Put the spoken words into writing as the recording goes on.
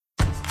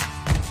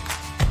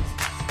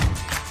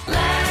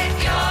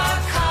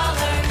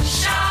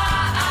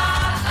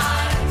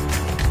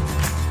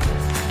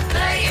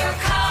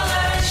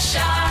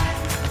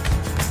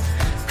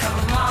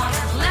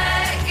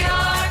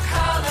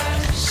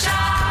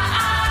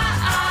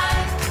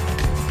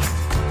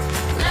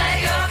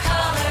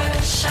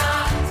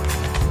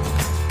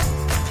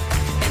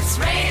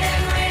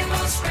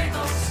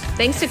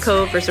Thanks to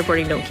Cove for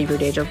supporting Don't Keep Your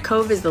Day Job.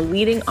 Cove is the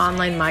leading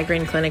online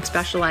migraine clinic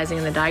specializing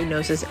in the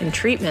diagnosis and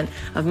treatment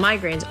of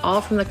migraines,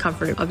 all from the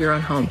comfort of your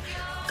own home.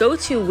 Go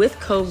to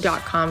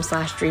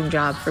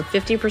withcove.com/dreamjob for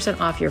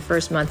 50% off your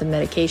first month of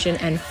medication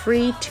and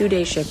free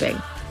 2-day shipping.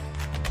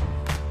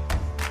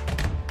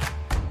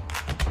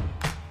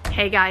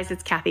 Hey guys,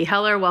 it's Kathy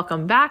Heller.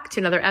 Welcome back to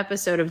another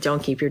episode of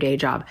Don't Keep Your Day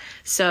Job.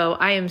 So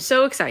I am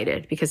so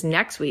excited because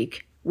next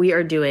week we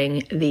are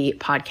doing the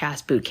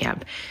podcast boot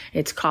camp.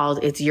 It's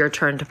called It's Your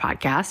Turn to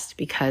Podcast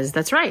because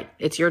that's right.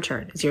 It's your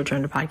turn. It's your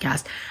turn to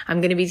podcast.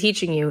 I'm going to be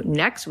teaching you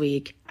next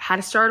week how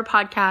to start a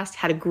podcast,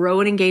 how to grow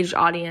an engaged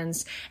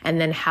audience,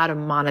 and then how to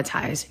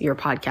monetize your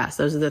podcast.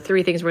 Those are the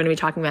 3 things we're going to be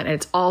talking about, and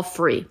it's all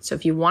free. So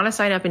if you want to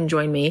sign up and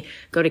join me,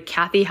 go to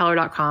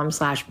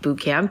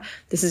kathyheller.com/bootcamp.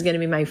 This is going to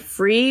be my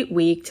free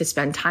week to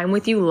spend time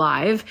with you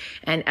live.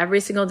 And every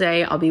single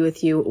day I'll be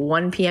with you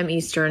 1 p.m.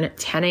 Eastern,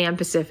 10 a.m.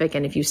 Pacific.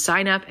 And if you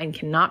sign up and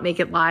cannot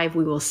make it live,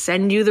 we will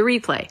send you the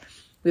replay.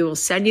 We will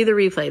send you the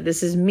replay.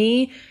 This is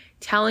me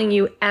telling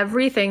you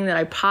everything that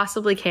I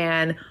possibly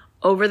can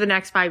over the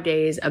next 5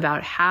 days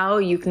about how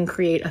you can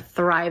create a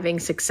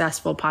thriving,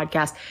 successful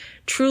podcast.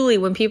 Truly,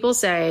 when people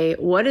say,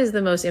 what is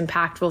the most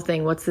impactful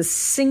thing? What's the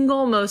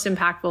single most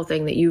impactful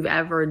thing that you've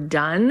ever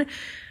done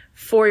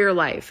for your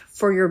life,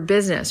 for your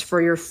business,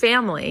 for your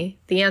family?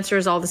 The answer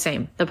is all the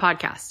same, the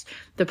podcast.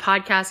 The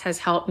podcast has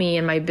helped me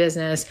in my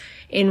business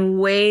in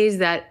ways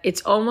that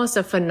it's almost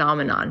a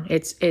phenomenon.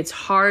 It's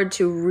hard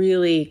to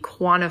really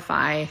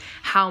quantify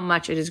how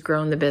much it has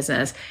grown the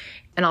business.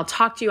 And I'll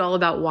talk to you all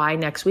about why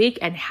next week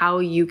and how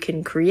you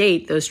can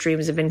create those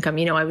streams of income.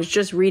 You know, I was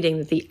just reading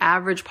that the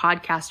average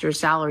podcaster's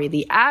salary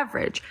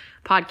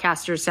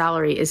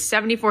is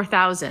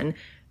 $74,000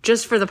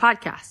 just for the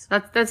podcast.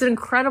 That's an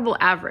incredible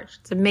average.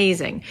 It's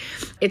amazing.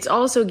 It's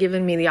also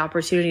given me the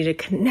opportunity to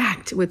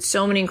connect with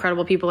so many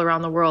incredible people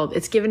around the world.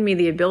 It's given me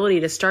the ability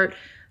to start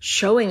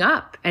showing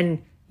up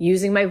and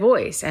using my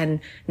voice and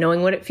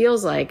knowing what it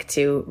feels like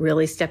to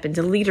really step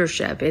into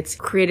leadership. It's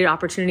created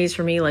opportunities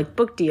for me like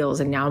book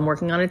deals, and now I'm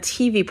working on a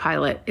TV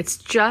pilot. It's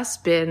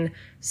just been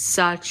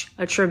such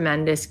a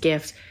tremendous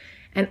gift.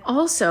 And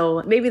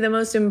also, maybe the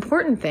most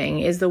important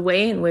thing is the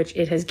way in which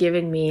it has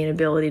given me an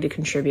ability to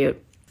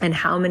contribute, and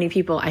how many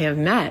people I have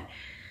met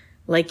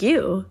like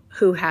you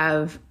who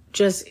have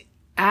just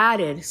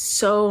added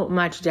so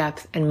much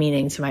depth and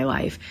meaning to my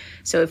life.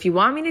 So if you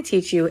want me to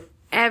teach you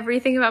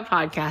everything about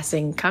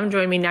podcasting, come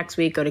join me next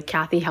week. Go to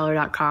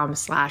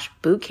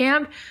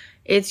kathyheller.com/bootcamp.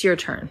 It's your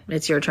turn.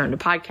 It's your turn to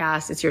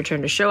podcast. It's your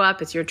turn to show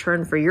up. It's your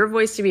turn for your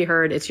voice to be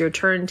heard. It's your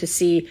turn to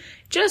see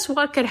just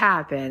what could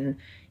happen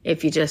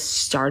if you just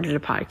started a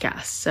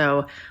podcast.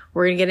 So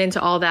we're going to get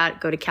into all that.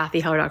 Go to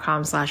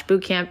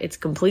kathyheller.com/bootcamp. It's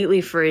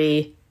completely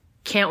free.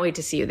 Can't wait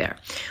to see you there.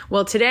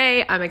 Well,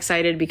 today I'm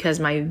excited because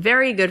my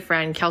very good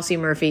friend, Kelsey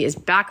Murphy, is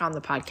back on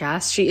the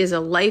podcast. She is a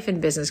life and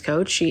business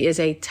coach. She is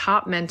a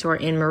top mentor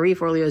in Marie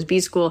Forleo's B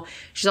School.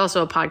 She's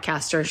also a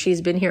podcaster.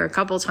 She's been here a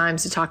couple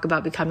times to talk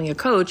about becoming a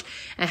coach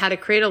and how to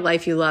create a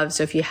life you love.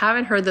 So if you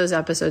haven't heard those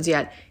episodes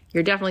yet,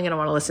 you're definitely going to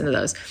want to listen to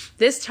those.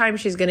 This time,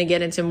 she's going to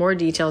get into more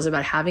details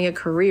about having a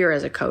career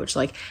as a coach,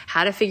 like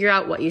how to figure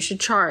out what you should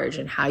charge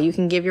and how you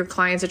can give your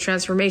clients a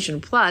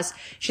transformation. Plus,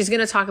 she's going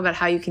to talk about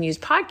how you can use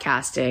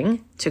podcasting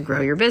to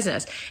grow your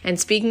business. And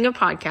speaking of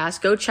podcasts,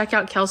 go check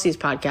out Kelsey's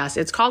podcast.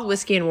 It's called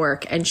Whiskey and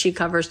Work, and she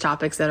covers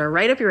topics that are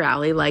right up your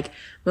alley, like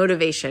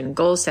motivation,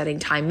 goal setting,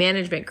 time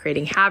management,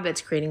 creating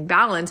habits, creating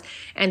balance,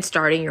 and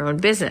starting your own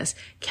business.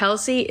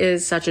 Kelsey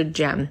is such a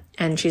gem,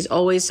 and she's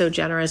always so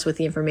generous with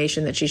the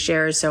information that she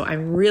shares. So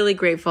I'm really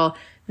grateful,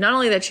 not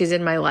only that she's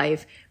in my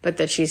life, but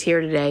that she's here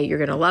today. You're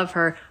going to love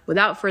her.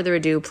 Without further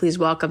ado, please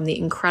welcome the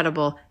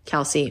incredible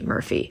Kelsey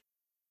Murphy.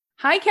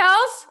 Hi,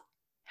 Kels.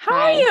 How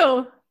are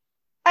you?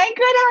 I'm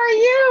good. How are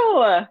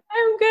you?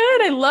 I'm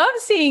good. I love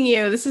seeing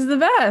you. This is the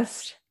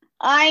best.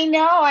 I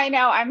know.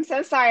 I'm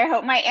so sorry. I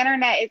hope my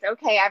internet is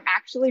okay. I'm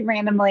actually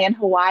randomly in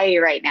Hawaii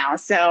right now.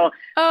 So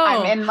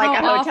I'm in like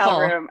a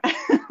hotel room.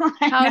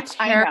 How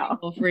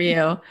terrible for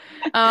you.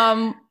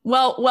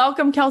 Well,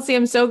 welcome, Kelsey.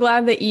 I'm so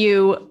glad that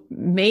you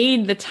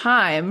made the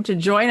time to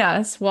join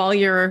us while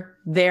you're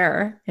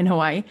there in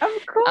Hawaii.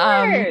 Of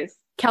course.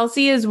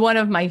 Kelsey is one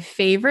of my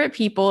favorite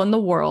people in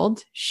the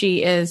world.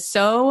 She is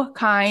so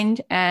kind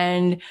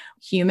and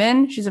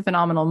human. She's a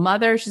phenomenal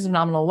mother. She's a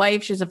phenomenal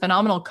wife. She's a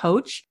phenomenal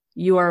coach.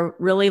 You are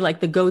really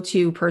like the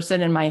go-to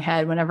person in my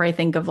head whenever I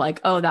think of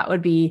like, oh, that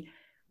would be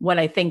what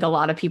I think a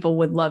lot of people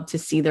would love to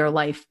see their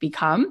life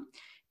become,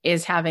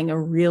 is having a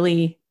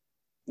really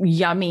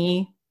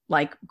yummy,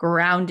 like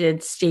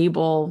grounded,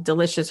 stable,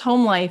 delicious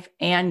home life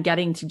and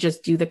getting to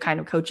just do the kind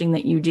of coaching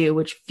that you do,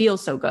 which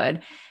feels so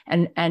good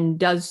and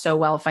does so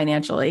well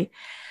financially.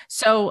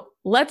 So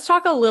let's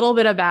talk a little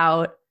bit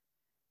about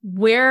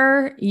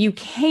where you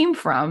came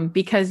from,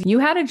 because you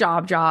had a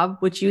job,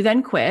 which you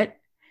then quit,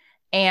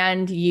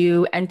 and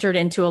you entered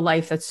into a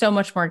life that's so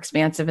much more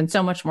expansive and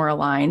so much more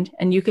aligned.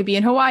 And you could be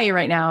in Hawaii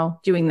right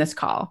now doing this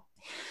call.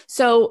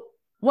 So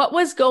what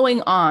was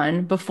going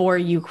on before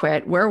you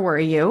quit? Where were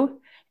you?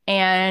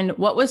 And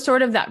what was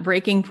sort of that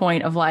breaking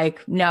point of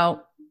like,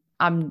 no,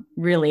 I'm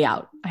really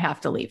out. I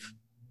have to leave.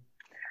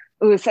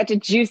 Ooh, such a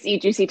juicy,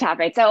 juicy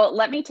topic. So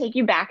let me take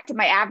you back to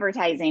my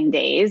advertising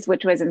days,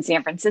 which was in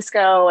San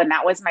Francisco. And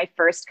that was my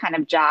first kind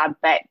of job.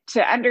 But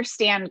to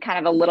understand kind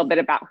of a little bit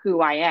about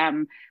who I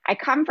am, I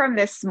come from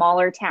this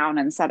smaller town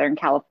in Southern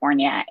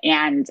California,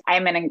 and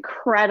I'm an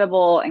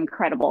incredible,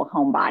 incredible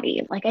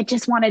homebody. Like, I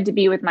just wanted to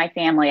be with my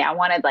family. I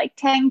wanted like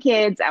 10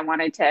 kids. I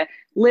wanted to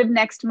live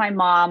next to my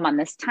mom on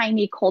this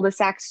tiny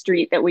cul-de-sac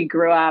street that we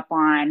grew up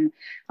on.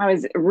 I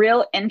was a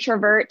real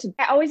introvert.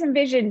 I always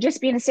envisioned just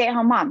being a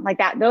stay-at-home mom like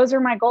that. Those are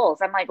my goals.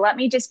 I'm like, let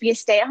me just be a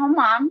stay-at-home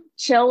mom,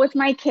 chill with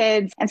my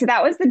kids. And so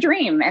that was the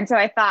dream. And so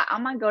I thought,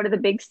 I'm going to go to the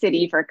big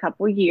city for a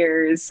couple of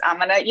years. I'm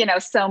going to,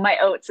 sow my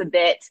oats a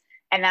bit.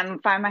 And then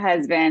find my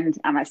husband.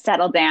 I'm going to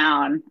settle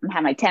down. I'm going to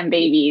have my 10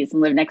 babies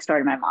and live next door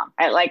to my mom.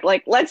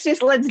 Let's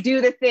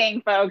do the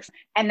thing, folks.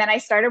 And then I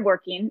started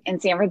working in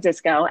San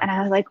Francisco, and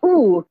I was like,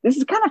 ooh, this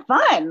is kind of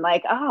fun.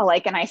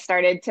 And I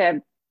started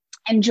to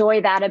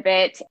enjoy that a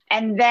bit.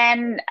 And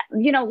then,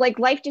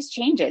 life just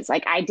changes.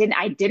 Like I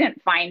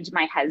didn't find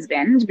my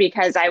husband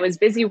because I was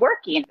busy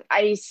working.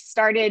 I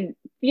started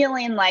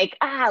feeling like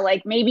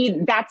maybe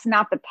that's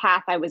not the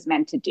path I was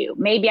meant to do.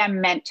 Maybe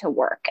I'm meant to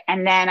work.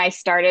 And then I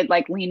started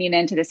leaning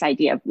into this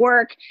idea of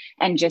work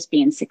and just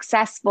being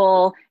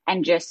successful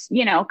and just,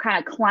 kind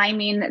of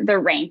climbing the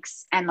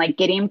ranks and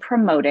getting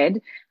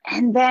promoted.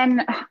 And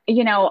then,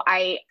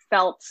 I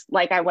felt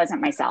like I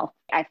wasn't myself.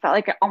 I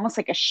felt almost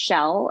like a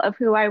shell of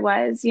who I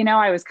was.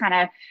 I was kind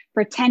of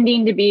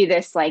pretending to be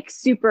this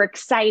super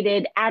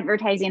excited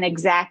advertising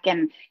exec.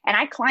 And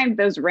I climbed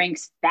those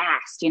ranks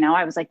fast.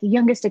 I was the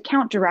youngest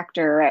account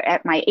director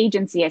at my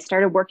agency. I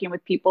started working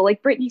with people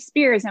like Britney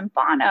Spears and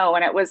Bono.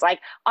 And it was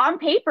on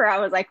paper, I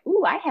was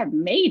ooh, I have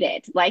made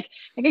it. I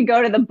could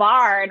go to the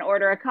bar and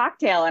order a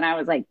cocktail. And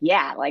I was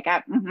yeah,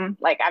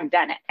 I've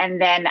done it. And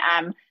then,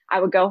 I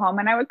would go home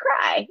and I would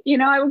cry.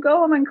 I would go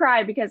home and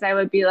cry because I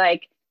would be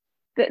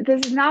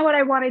this is not what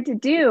I wanted to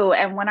do.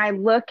 And when I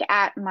look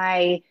at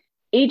my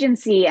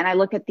agency and I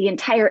look at the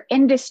entire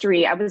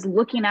industry, I was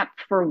looking up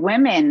for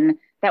women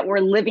that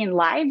were living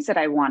lives that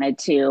I wanted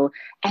to.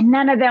 And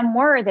none of them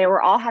were. They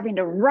were all having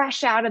to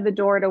rush out of the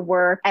door to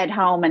work at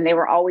home. And they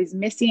were always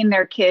missing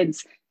their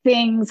kids'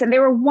 things. And they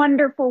were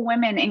wonderful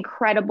women,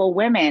 incredible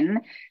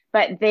women,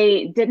 but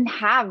they didn't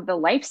have the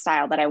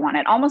lifestyle that I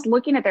wanted. Almost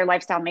looking at their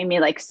lifestyle made me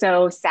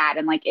so sad.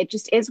 And it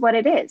just is what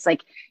it is.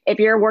 If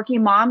you're a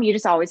working mom, you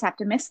just always have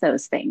to miss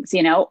those things,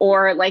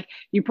 or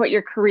you put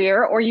your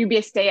career, or you be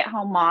a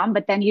stay-at-home mom,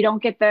 but then you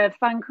don't get the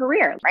fun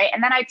career, right?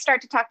 And then I'd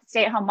start to talk to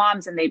stay-at-home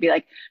moms and they'd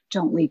be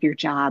don't leave your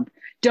job.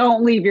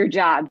 Don't leave your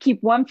job.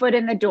 Keep one foot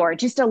in the door,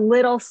 just a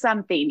little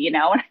something, and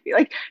I'd be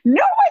no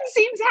one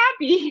seems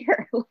happy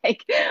here.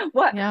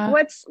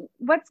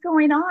 What's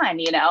going on,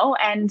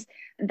 And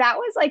that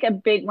was a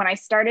big, when I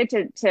started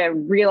to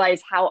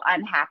realize how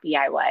unhappy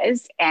I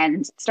was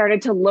and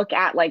started to look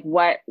at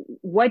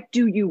what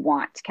do you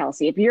want,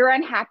 Kelsey? If you're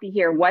unhappy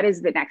here, what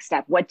is the next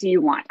step? What do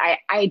you want?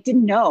 I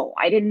didn't know.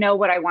 I didn't know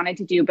what I wanted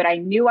to do, but I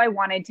knew I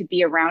wanted to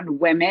be around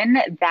women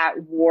that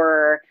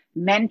were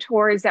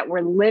mentors, that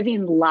were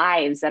living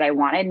lives that I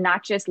wanted,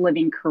 not just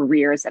living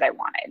careers that I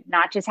wanted,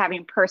 not just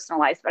having personal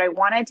lives, but I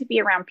wanted to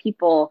be around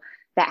people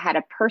that had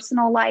a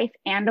personal life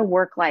and a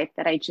work life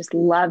that I just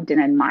loved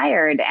and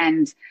admired.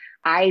 And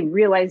I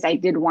realized I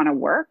did want to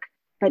work,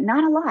 but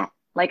not a lot.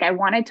 I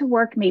wanted to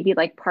work maybe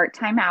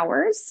part-time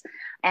hours.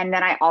 And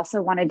then I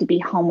also wanted to be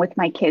home with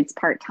my kids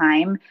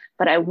part-time,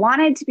 but I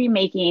wanted to be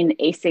making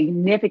a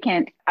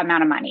significant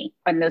amount of money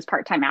on those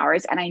part-time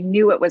hours. And I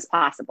knew it was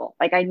possible.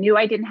 I knew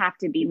I didn't have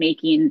to be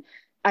making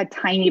a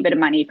tiny bit of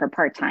money for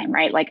part-time,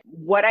 right?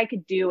 What I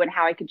could do and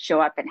how I could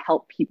show up and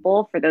help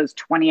people for those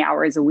 20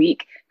 hours a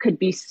week could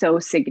be so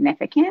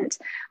significant.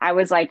 I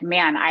was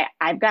man,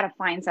 I've got to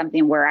find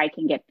something where I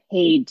can get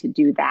paid to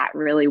do that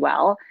really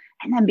well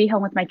and then be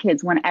home with my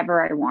kids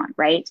whenever I want,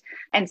 right?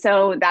 And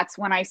so that's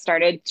when I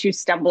started to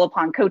stumble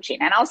upon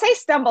coaching. And I'll say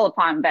stumble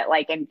upon, but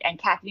and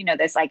Kathy,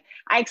 this, I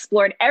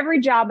explored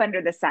every job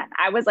under the sun.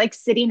 I was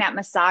sitting at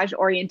massage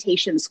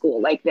orientation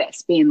school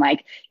this, being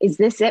is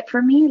this it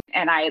for me?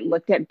 And I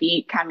looked at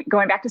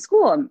going back to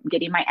school and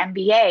getting my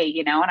MBA,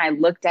 and I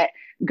looked at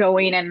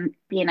going and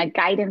being a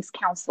guidance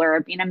counselor or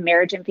being a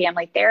marriage and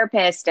family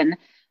therapist. And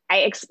I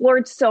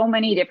explored so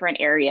many different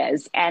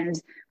areas. And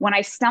when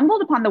I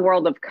stumbled upon the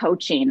world of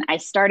coaching, I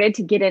started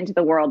to get into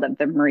the world of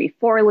the Marie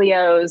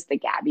Forleos, the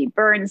Gabby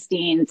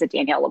Bernsteins, the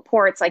Danielle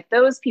Laportes,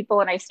 those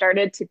people. And I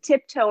started to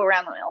tiptoe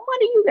around,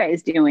 what are you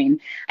guys doing?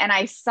 And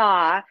I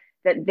saw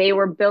that they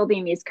were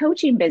building these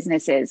coaching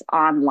businesses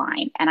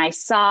online. And I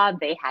saw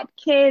they had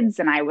kids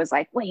and I was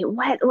wait,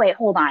 what? Wait,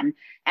 hold on.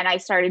 And I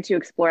started to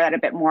explore that a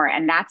bit more.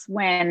 And that's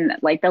when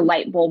the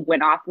light bulb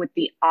went off with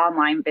the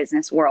online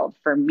business world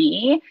for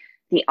me.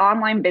 The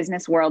online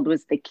business world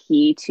was the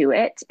key to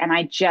it. And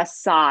I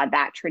just saw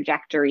that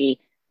trajectory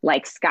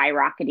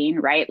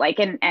skyrocketing, right?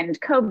 And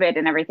COVID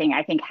and everything,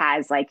 I think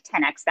has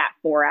 10x that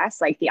for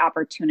us, the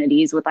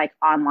opportunities with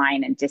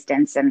online and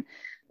distance and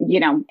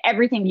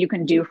everything you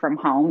can do from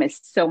home is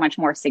so much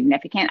more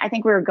significant. I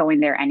think we were going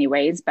there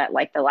anyways, but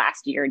like the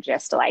last year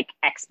just like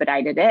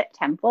expedited it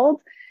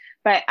tenfold.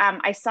 But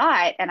I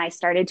saw it and I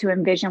started to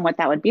envision what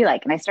that would be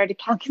like. And I started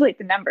to calculate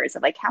the numbers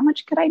of like, how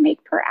much could I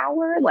make per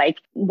hour? Like,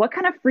 what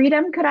kind of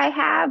freedom could I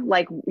have?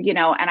 Like, and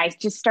I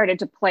just started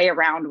to play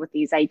around with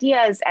these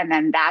ideas. And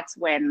then that's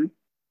when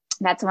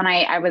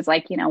I was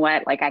like, you know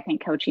what, like, I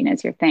think coaching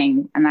is your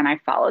thing. And then I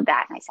followed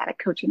that and I sat at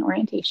coaching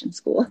orientation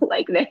school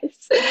like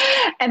this.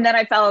 And then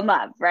I fell in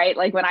love, right?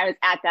 Like when I was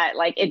at that,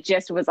 like, it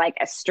just was like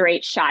a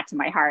straight shot to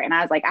my heart. And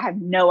I was like, I have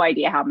no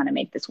idea how I'm going to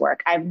make this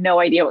work. I have no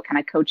idea what kind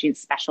of coaching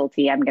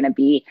specialty I'm going to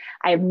be.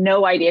 I have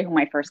no idea who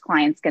my first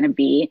client's going to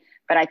be,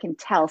 but I can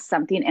tell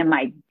something in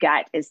my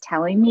gut is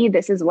telling me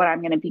this is what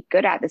I'm going to be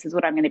good at. This is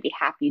what I'm going to be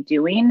happy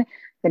doing.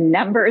 The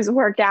numbers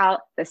work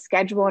out, the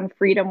schedule and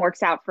freedom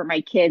works out for my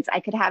kids. I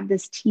could have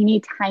this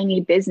teeny tiny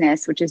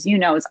business, which is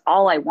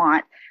all I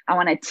want. I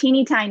want a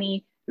teeny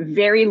tiny,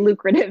 very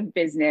lucrative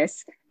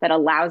business that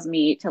allows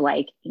me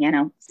to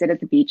sit at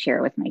the beach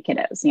here with my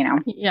kiddos,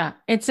 Yeah,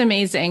 it's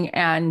amazing.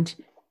 And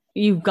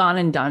you've gone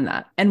and done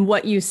that. And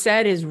what you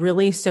said is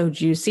really so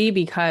juicy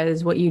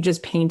because what you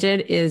just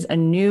painted is a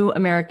new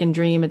American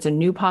dream. It's a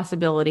new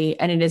possibility.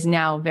 And it is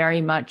now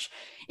very much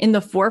in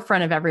the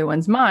forefront of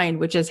everyone's mind,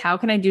 which is how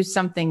can I do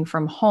something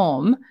from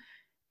home?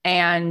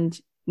 And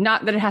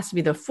not that it has to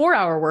be the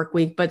 4-hour work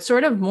week, but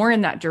sort of more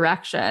in that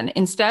direction.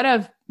 Instead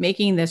of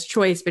making this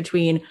choice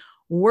between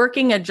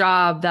working a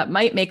job that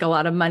might make a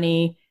lot of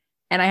money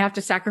and I have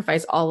to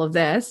sacrifice all of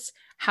this,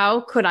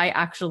 how could I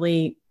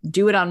actually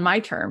do it on my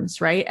terms?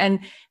 Right. And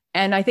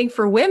I think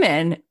for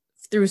women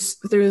through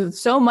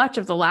so much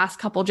of the last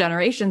couple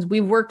generations,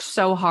 we've worked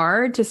so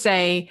hard to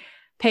say,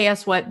 pay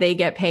us what they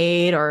get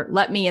paid, or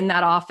let me in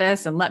that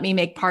office and let me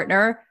make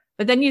partner.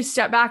 But then you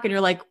step back and you're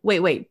like,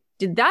 wait,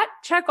 did that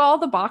check all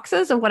the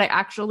boxes of what I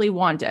actually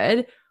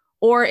wanted?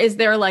 Or is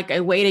there like a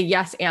way to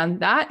yes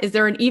and that? Is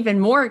there an even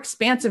more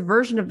expansive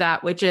version of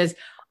that, which is,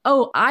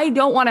 oh, I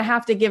don't want to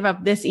have to give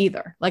up this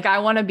either. Like I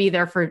want to be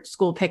there for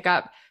school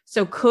pickup.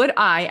 So could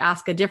I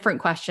ask a different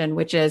question,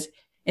 which is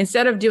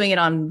instead of doing it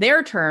on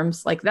their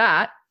terms like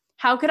that,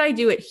 how could I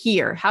do it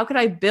here? How could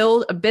I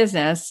build a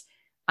business?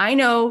 I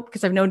know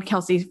because I've known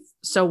Kelsey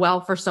so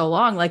well for so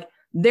long, like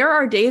there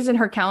are days in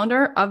her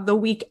calendar of the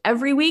week,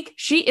 every week,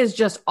 she is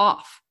just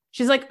off.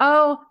 She's like,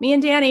 oh, me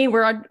and Danny,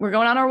 we're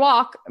going on our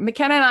walk.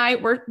 McKenna and I,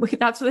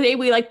 that's the day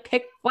we like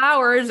pick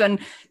flowers and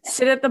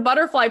sit at the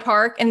butterfly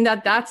park. And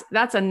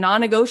that's a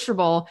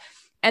non-negotiable.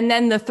 And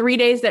then the 3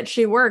 days that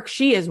she works,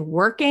 she is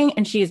working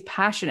and she is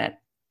passionate.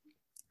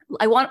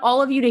 I want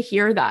all of you to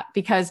hear that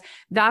because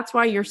that's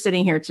why you're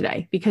sitting here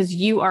today, because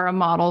you are a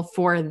model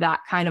for that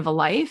kind of a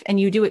life and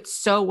you do it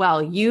so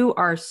well. You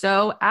are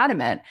so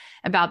adamant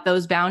about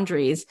those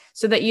boundaries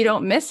so that you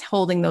don't miss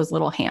holding those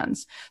little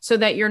hands, so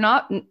that you're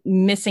not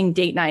missing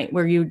date night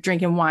where you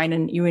drinking wine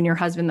and you and your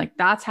husband, like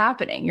that's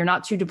happening. You're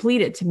not too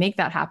depleted to make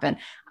that happen.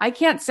 I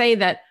can't say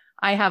that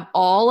I have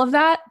all of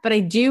that, but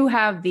I do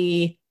have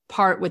the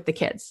part with the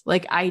kids.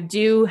 Like I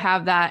do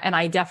have that. And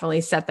I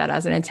definitely set that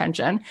as an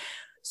intention.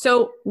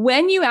 So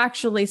when you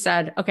actually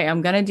said, okay,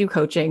 I'm going to do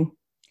coaching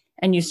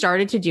and you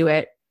started to do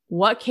it,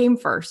 what came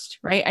first,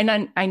 right?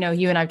 And I know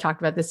you and I've talked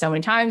about this so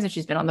many times and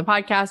she's been on the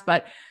podcast,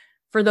 but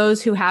for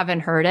those who haven't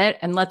heard it,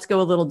 and let's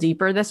go a little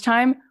deeper this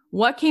time,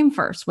 what came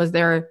first? Was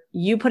there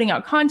you putting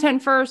out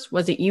content first?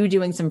 Was it you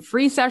doing some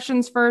free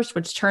sessions first,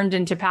 which turned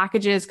into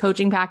packages,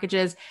 coaching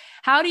packages?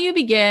 How do you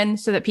begin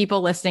so that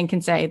people listening can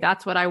say,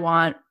 that's what I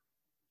want.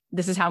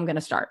 This is how I'm going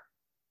to start?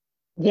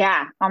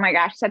 Yeah. Oh my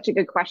gosh. Such a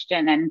good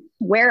question. And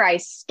where I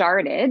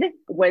started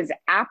was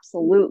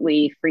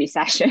absolutely free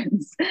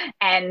sessions.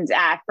 And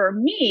for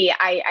me,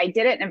 I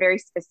did it in a very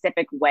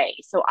specific way.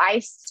 So I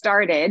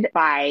started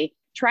by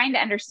trying to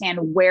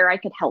understand where I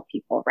could help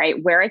people,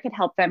 right? Where I could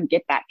help them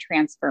get that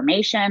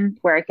transformation,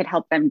 where I could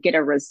help them get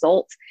a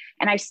result.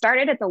 And I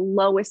started at the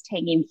lowest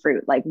hanging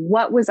fruit. Like,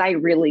 what was I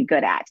really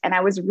good at? And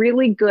I was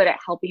really good at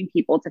helping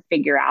people to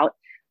figure out,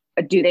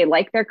 do they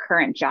like their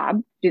current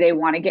job? Do they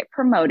want to get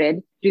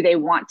promoted? Do they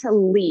want to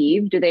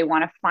leave? Do they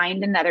want to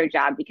find another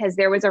job? Because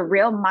there was a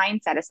real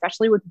mindset,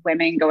 especially with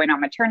women going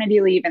on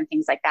maternity leave and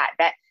things like that,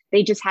 that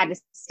they just had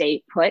to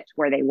stay put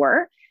where they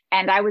were.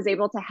 And I was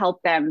able to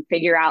help them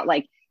figure out,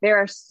 like, there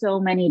are so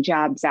many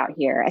jobs out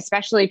here,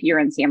 especially if you're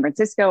in San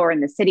Francisco or in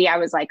the city. I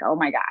was like, oh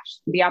my gosh,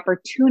 the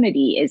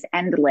opportunity is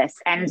endless.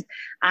 And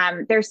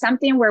there's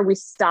something where we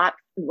stop,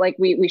 like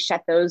we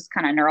shut those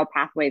kind of neural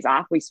pathways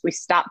off. We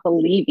stop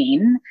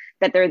believing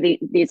that there are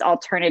these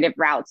alternative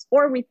routes,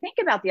 or we think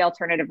about the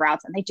alternative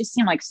routes and they just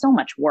seem like so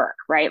much work,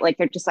 right? Like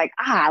they're just like,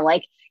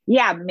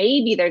 yeah,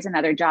 maybe there's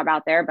another job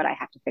out there, but I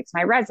have to fix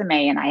my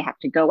resume and I have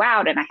to go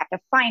out and I have to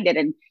find it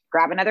and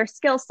grab another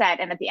skill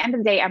set. And at the end of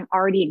the day, I'm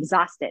already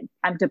exhausted.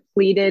 I'm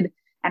depleted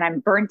and I'm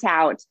burnt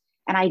out.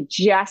 And I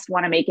just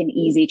want to make an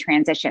easy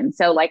transition.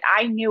 So like,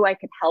 I knew I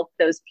could help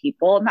those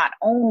people, not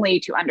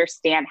only to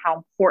understand how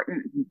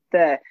important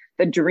the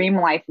dream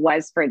life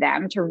was for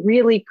them, to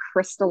really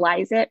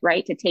crystallize it,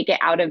 right? To take it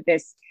out of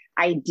this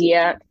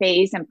idea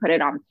phase and put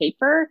it on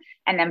paper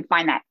and then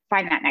find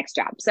that next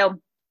job. So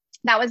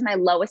that was my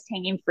lowest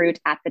hanging fruit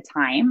at the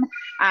time.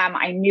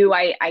 I knew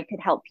I could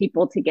help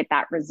people to get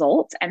that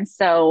result. And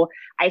so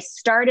I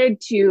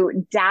started to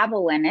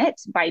dabble in it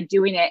by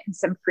doing it in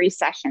some free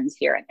sessions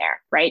here and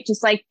there, right?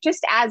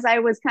 Just as I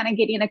was kind of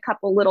getting a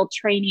couple little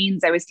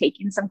trainings, I was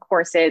taking some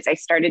courses, I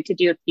started to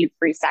do a few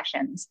free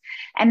sessions.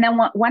 And then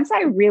once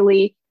I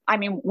really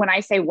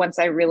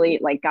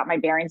like got my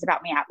bearings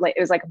about me, it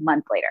was like a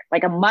month later.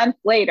 Like a month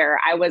later,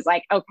 I was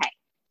like, okay,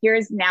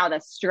 here's now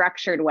the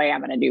structured way I'm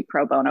going to do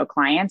pro bono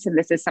clients. And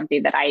this is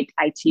something that I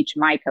teach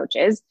my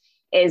coaches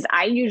is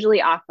I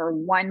usually offer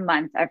 1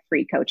 month of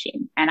free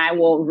coaching. And I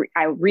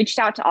reached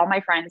out to all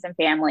my friends and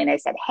family and I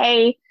said,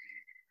 hey,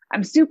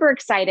 I'm super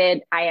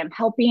excited. I am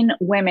helping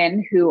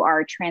women who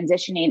are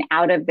transitioning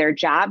out of their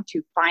job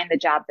to find the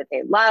job that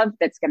they love,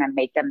 that's going to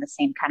make them the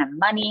same kind of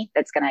money,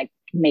 that's going to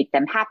make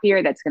them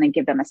happier, that's going to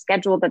give them a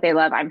schedule that they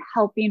love. I'm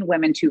helping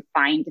women to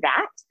find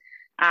that.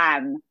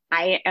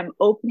 I am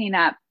opening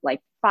up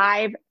like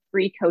 5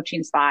 free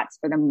coaching spots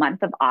for the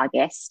month of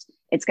August.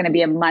 It's going to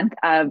be a month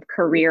of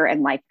career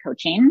and life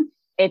coaching.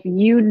 If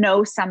you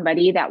know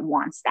somebody that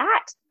wants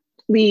that,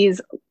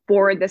 please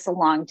forward this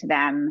along to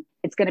them.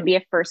 It's going to be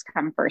a first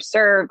come, first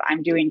serve.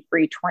 I'm doing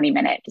free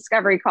 20-minute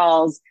discovery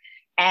calls.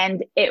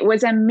 And it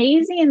was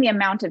amazing the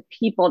amount of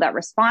people that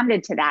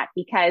responded to that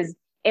because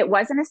it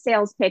wasn't a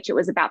sales pitch. It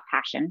was about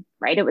passion,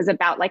 right? It was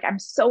about like, I'm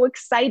so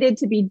excited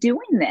to be doing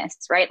this,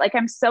 right? Like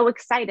I'm so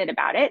excited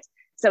about it.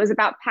 So it was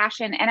about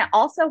passion. And it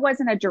also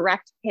wasn't a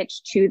direct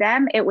pitch to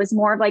them. It was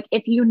more of like,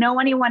 if you know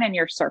anyone in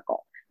your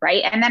circle,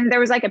 right? And then there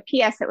was like a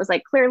PS that was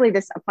like, clearly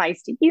this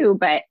applies to you,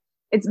 but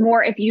it's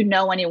more if you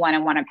know anyone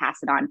and want to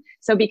pass it on.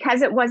 So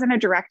because it wasn't a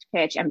direct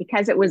pitch and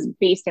because it was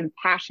based in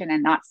passion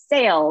and not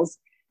sales,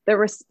 the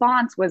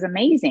response was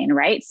amazing,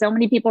 right? So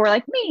many people were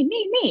like,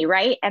 me,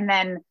 right? And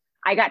then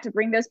I got to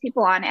bring those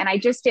people on and I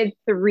just did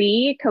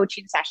 3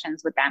 coaching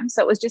sessions with them.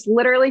 So it was just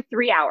literally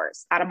 3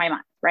 hours out of my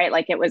month, right?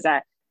 Like it was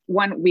a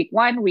week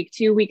 1, week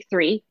 2, week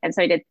 3. And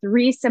so I did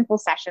 3 simple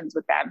sessions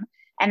with them.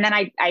 And then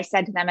I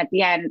said to them at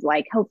the end,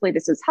 like, hopefully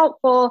this was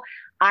helpful.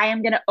 I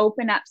am going to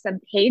open up some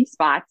paid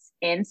spots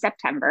in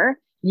September.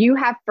 You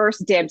have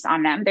first dibs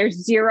on them.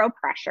 There's zero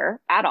pressure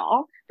at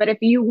all. But if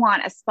you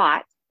want a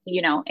spot,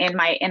 you know, in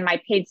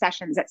my paid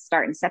sessions that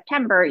start in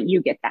September,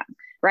 you get them.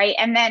 Right.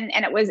 And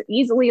it was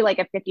easily like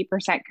a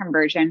 50%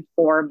 conversion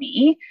for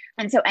me.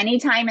 And so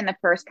anytime in the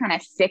first kind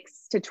of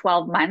 6 to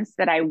 12 months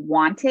that I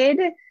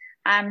wanted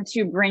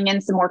to bring in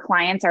some more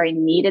clients or I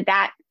needed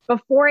that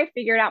before I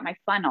figured out my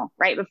funnel,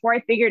 right? Before I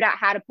figured out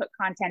how to put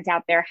content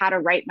out there, how to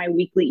write my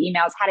weekly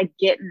emails, how to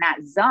get in that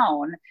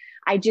zone,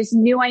 I just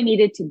knew I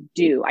needed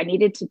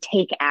to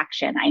take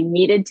action. I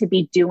needed to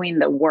be doing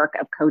the work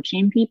of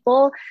coaching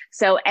people.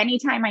 So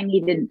anytime I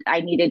needed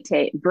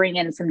to bring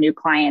in some new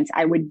clients,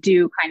 I would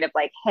do kind of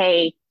like,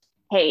 hey,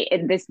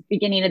 in this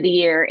beginning of the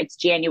year, it's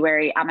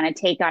January, I'm going to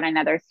take on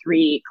another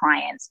 3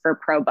 clients for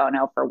pro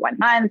bono for 1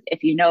 month.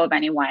 If you know of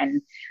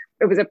anyone.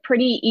 It was a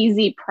pretty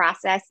easy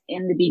process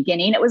in the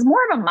beginning. It was more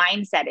of a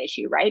mindset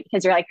issue, right?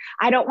 Because you're like,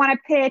 I don't want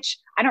to pitch.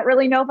 I don't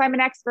really know if I'm an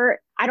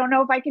expert. I don't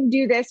know if I can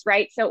do this,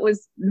 right? So it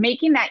was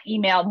making that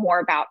email more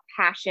about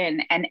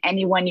passion, and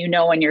anyone you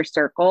know in your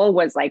circle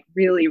was like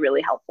really,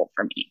 really helpful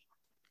for me.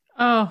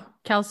 Oh,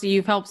 Kelsey,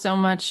 you've helped so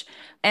much.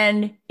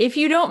 And if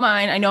you don't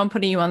mind, I know I'm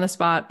putting you on the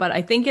spot, but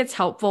I think it's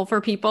helpful for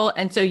people.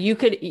 And so you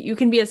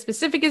can be as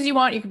specific as you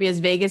want. You can be as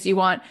vague as you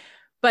want,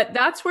 but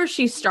that's where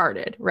she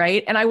started,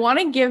 right? And I want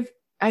to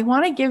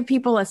give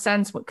people a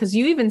sense, because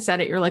you even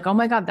said it, you're like, oh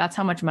my God, that's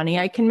how much money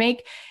I can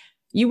make.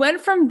 You went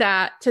from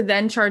that to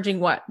then charging,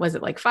 what was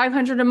it, like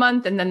 $500 a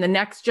month? And then the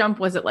next jump,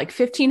 was it like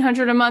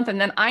 $1,500 a month?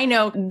 And then I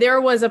know there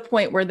was a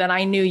point where then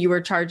I knew you were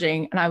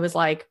charging and I was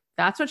like,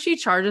 that's what she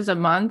charges a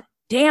month.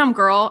 Damn,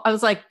 girl. I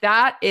was like,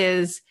 that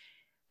is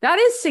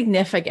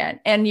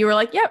significant. And you were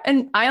like, yep.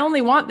 And I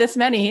only want this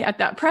many at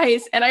that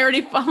price. And I'm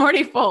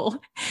already full.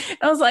 And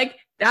I was like,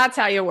 that's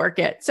how you work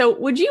it. So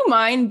would you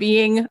mind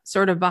being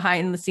sort of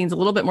behind the scenes, a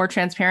little bit more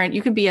transparent?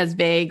 You can be as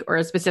vague or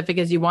as specific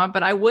as you want,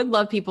 but I would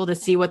love people to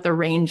see what the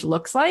range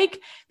looks like,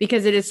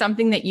 because it is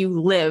something that you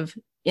live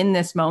in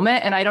this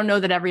moment. And I don't know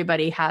that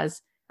everybody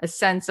has a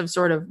sense of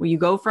sort of, where you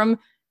go from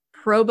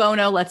pro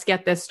bono, let's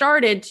get this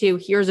started, to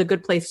here's a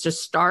good place to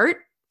start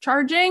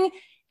charging.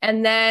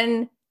 And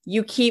then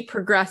you keep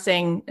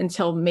progressing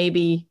until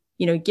maybe,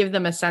 give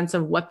them a sense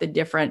of what the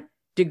different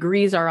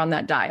degrees are on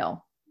that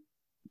dial.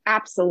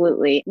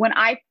 Absolutely. When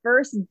I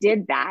first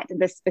did that,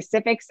 the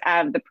specifics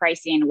of the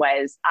pricing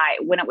was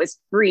when it was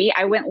free,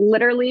 I went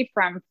literally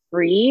from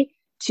free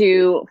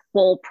to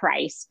full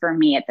price for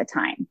me at the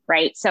time,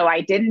 right? So I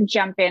didn't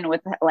jump in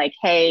with like,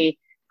 hey,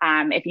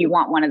 if you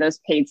want one of those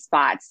paid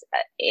spots,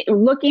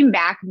 looking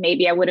back,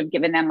 maybe I would have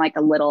given them like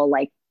a little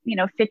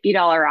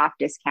 $50 off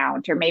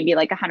discount, or maybe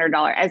like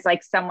 $100 as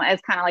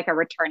kind of like a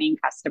returning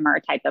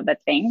customer type of a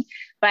thing.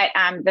 But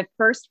the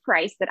first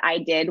price that I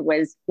did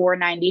was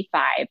 $495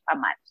 a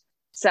month.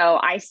 So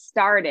I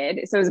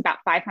started, so it was about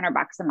 $500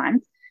 a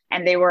month,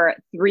 and they were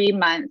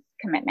 3-month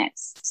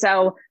commitments.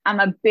 So I'm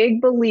a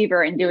big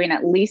believer in doing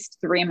at least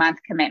 3-month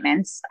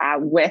commitments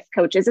with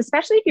coaches,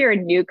 especially if you're a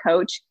new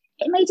coach.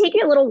 It may take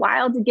you a little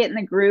while to get in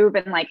the groove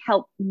and like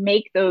help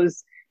make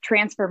those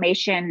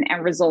transformation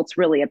and results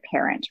really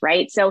apparent,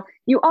 right? So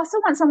you also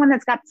want someone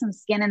that's got some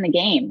skin in the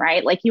game,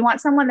 right? Like you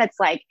want someone that's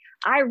like,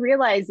 I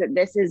realize that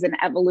this is an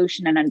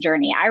evolution and a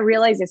journey. I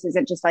realize this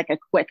isn't just like a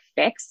quick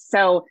fix.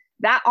 So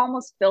that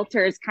almost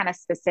filters kind of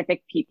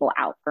specific people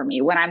out for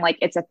me when I'm like,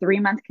 it's a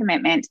 3-month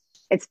commitment.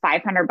 It's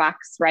 $500,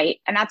 right?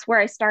 And that's where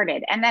I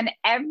started. And then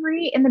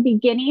in the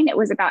beginning, it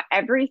was about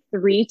every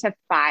 3 to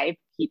 5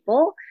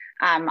 people.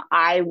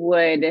 I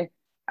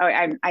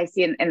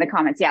see in the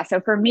comments. Yeah.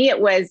 So for me, it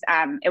was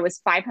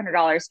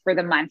 $500 for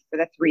the month for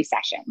the 3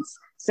 sessions.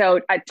 So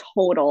a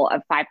total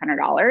of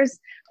 $500.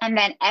 And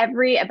then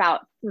every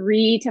about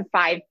 3 to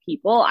 5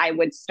 people, I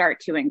would start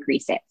to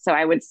increase it. So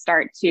I would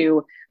start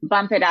to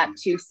bump it up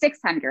to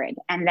 600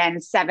 and then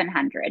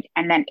 700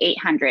 and then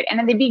 800. And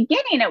in the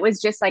beginning, it was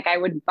just like, I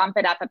would bump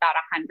it up about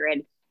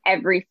 100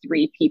 every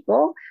 3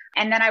 people.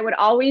 And then I would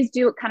always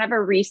do kind of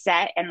a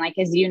reset. And like,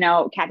 as you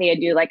know, Kathy, I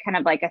do like kind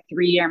of like a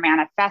 3-year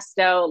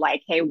manifesto,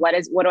 like, hey, what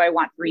do I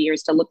want 3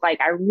 years to look like?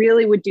 I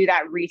really would do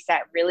that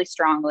reset really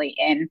strongly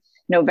in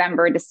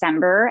November,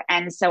 December.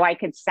 And so I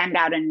could send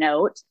out a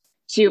note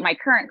to my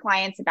current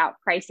clients about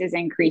prices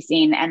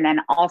increasing, and then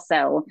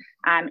also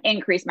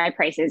increase my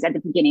prices at the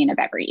beginning of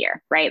every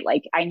year, right?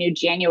 Like I knew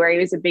January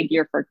was a big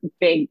year for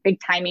big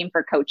timing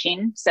for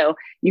coaching. So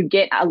you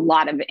get a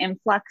lot of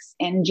influx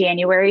in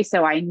January.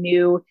 So I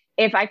knew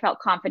if I felt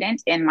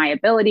confident in my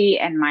ability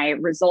and my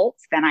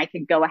results, then I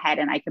could go ahead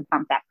and I could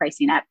bump that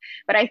pricing up.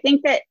 But I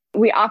think that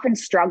we often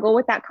struggle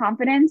with that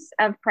confidence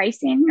of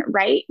pricing,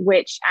 right?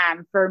 Which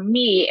for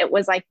me, it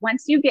was like,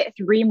 once you get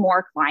 3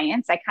 more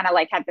clients, I kind of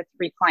like had the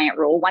 3 client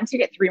rule. Once you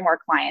get 3 more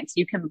clients,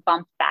 you can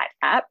bump that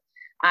up.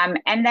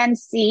 And then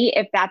see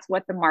if that's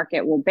what the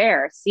market will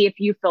bear. See if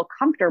you feel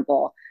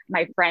comfortable.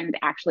 My friend,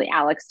 actually,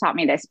 Alex taught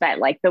me this, but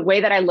like the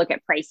way that I look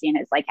at pricing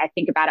is like, I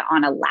think about it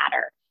on a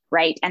ladder,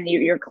 right? And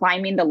you're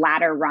climbing the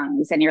ladder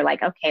rungs and you're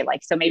like, okay,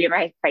 like, so maybe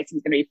my pricing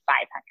is going to be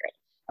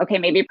 500. Okay,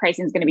 maybe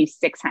pricing is going to be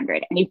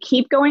 600. And you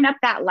keep going up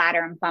that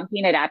ladder and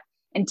bumping it up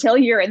until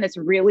you're in this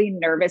really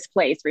nervous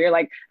place where you're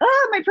like,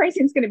 oh, my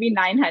pricing is going to be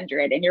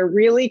 900. And you're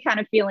really kind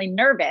of feeling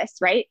nervous,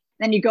 right?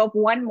 Then you go up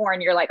one more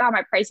and you're like, oh,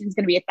 my pricing is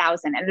going to be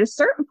 1,000. And at a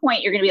certain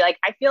point, you're going to be like,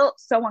 I feel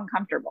so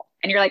uncomfortable.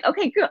 And you're like,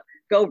 okay, good.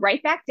 Go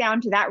right back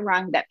down to that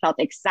rung that felt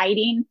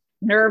exciting,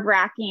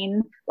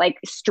 nerve-wracking, like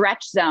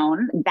stretch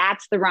zone.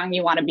 That's the rung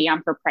you want to be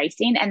on for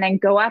pricing. And then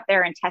go out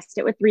there and test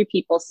it with 3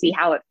 people, see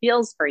how it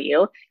feels for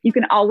you. You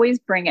can always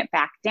bring it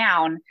back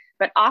down.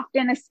 But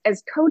often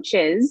as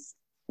coaches,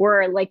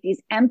 we're like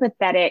these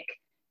empathetic,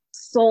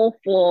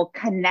 soulful,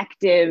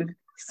 connective,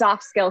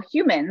 soft skill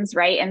humans,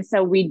 right? And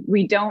so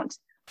we don't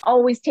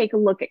always take a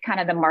look at kind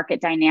of the market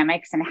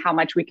dynamics and how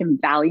much we can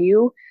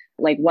value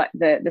like what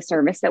the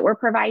service that we're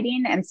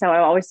providing. And so I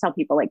always tell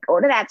people like,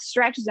 go to that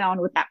stretch zone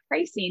with that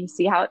pricing,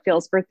 see how it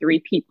feels for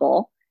 3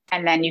 people.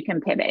 And then you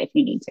can pivot if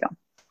you need to.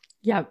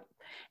 Yep.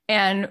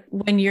 And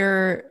when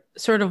you're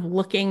sort of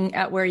looking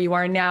at where you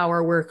are now,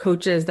 or where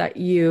coaches that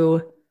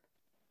you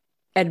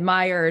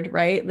admired,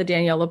 right? The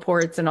Danielle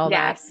Laportes and all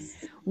that.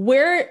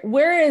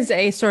 Where is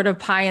a sort of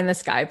pie in the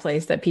sky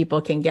place that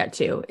people can get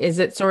to? Is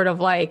it sort of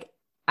like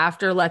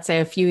after, let's say,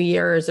 a few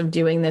years of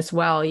doing this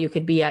well, you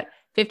could be at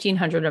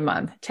 1,500 a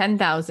month,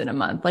 10,000 a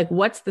month? Like,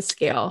 what's the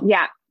scale?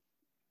 Yeah.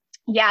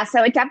 Yeah.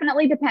 So it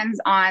definitely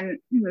depends on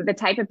the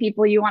type of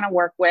people you want to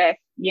work with.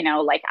 You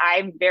know, like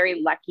I'm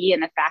very lucky in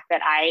the fact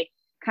that I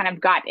kind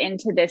of got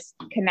into this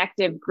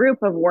connective group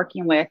of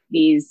working with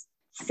these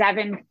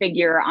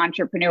 7-figure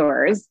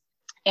entrepreneurs,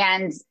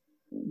 and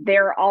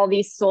they're all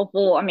these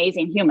soulful,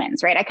 amazing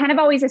humans, right? I kind of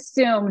always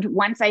assumed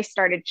once I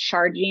started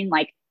charging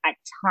like a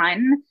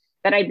ton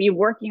that I'd be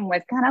working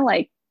with kind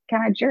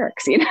of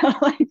jerks, you know,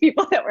 like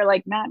people that were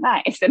like not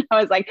nice. And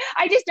I was like,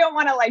 I just don't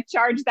want to like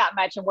charge that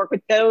much and work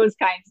with those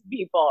kinds of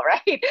people,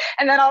 right?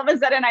 And then all of a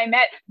sudden I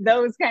met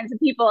those kinds of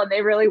people and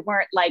they really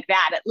weren't like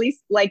that, at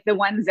least like the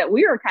ones that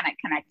we were kind of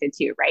connected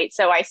to, right?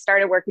 So I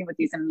started working with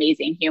these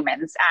amazing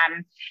humans.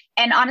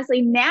 And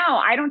honestly,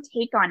 now I don't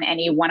take on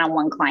any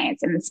one-on-one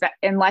clients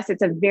unless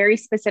it's a very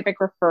specific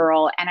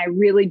referral. And I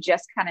really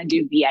just kind of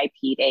do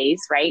VIP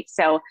days, right?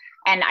 So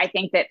and I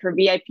think that for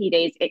VIP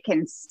days, it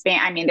can span.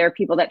 I mean, there are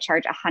people that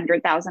charge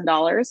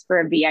 $100,000 for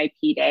a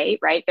VIP day,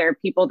 right? There are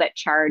people that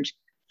charge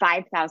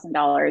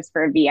 $5,000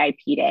 for a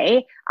VIP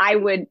day. I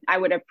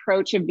would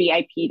approach a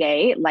VIP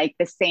day like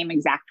the same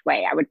exact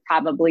way. I would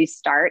probably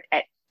start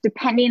at,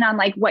 depending on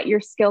like what your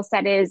skill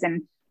set is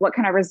and what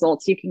kind of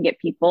results you can get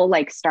people,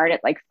 like start at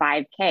like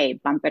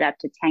 5K, bump it up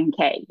to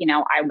 10K. You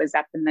know, I was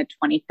up in the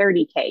 20,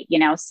 30K, you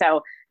know,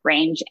 so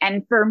range.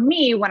 And for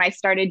me, when I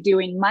started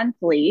doing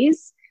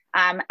monthlies,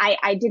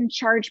 I didn't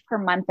charge per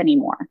month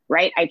anymore,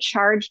 right? I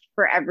charged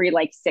for every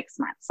like 6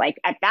 months. Like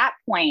at that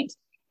point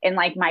in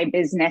like my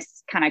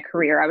business kind of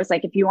career, I was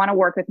like, if you want to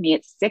work with me,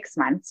 it's 6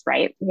 months,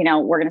 right? You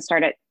know, we're going to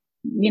start at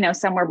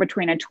somewhere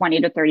between a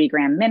 20 to 30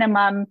 grand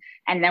minimum.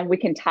 And then we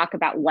can talk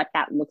about what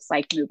that looks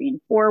like moving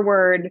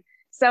forward.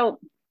 So,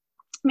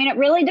 it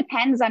really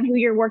depends on who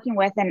you're working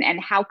with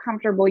and how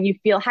comfortable you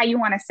feel, how you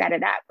want to set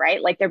it up,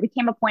 right? Like there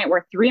became a point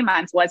where 3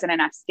 months wasn't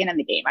enough skin in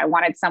the game. I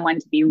wanted someone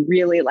to be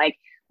really like,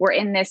 we're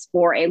in this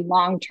for a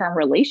long-term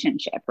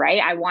relationship,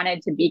 right? I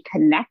wanted to be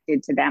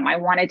connected to them. I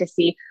wanted to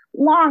see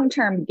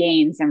long-term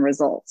gains and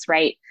results,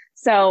 right?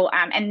 So,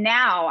 and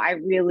now I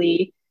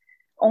really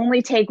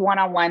only take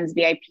one-on-ones,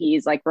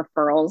 VIPs, like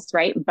referrals,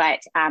 right? But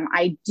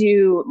I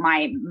do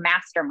my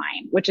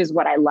mastermind, which is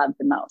what I love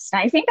the most.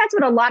 And I think that's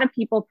what a lot of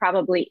people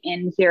probably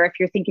in here, if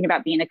you're thinking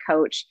about being a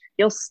coach,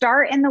 you'll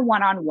start in the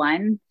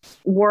one-on-one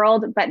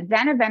world, but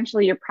then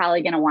eventually you're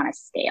probably going to want to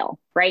scale,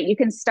 right? You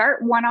can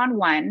start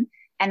one-on-one,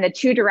 and the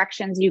two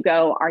directions you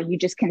go are you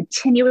just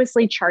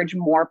continuously charge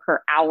more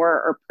per hour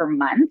or per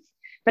month.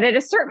 But at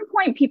a certain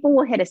point, people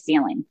will hit a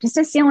ceiling, just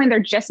a ceiling. They're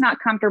just not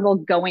comfortable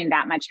going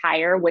that much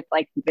higher with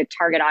like the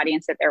target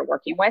audience that they're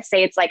working with.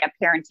 Say it's like a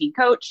parenting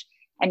coach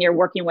and you're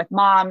working with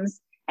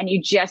moms and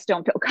you just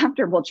don't feel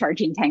comfortable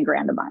charging 10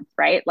 grand a month,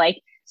 right? Like,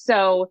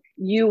 so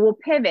you will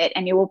pivot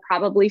and you will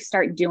probably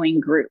start doing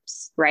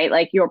groups, right?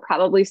 Like you'll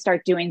probably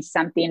start doing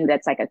something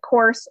that's like a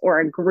course or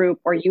a group,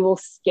 or you will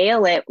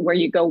scale it where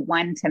you go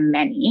one to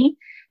many.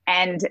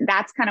 And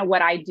that's kind of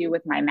what I do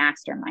with my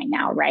mastermind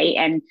now, right?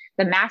 And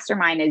the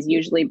mastermind is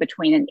usually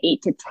between an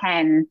 8 to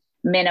 10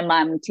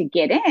 minimum to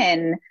get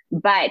in,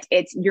 but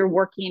you're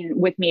working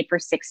with me for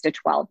 6 to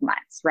 12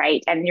 months,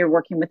 right? And you're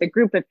working with a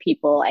group of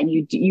people, and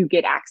you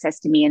get access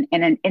to me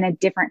in a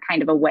different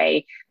kind of a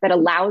way that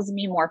allows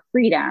me more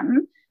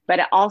freedom, but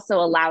it also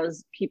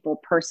allows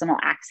people personal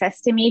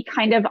access to me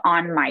kind of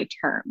on my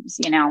terms,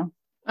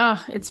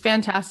 Oh, it's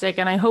fantastic.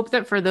 And I hope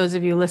that for those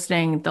of you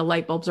listening, the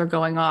light bulbs are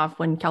going off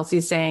when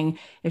Kelsey's saying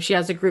if she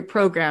has a group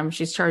program,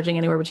 she's charging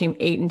anywhere between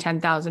 $8,000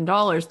 and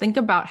 $10,000. Think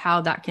about how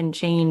that can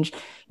change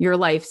your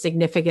life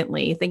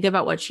significantly. Think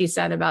about what she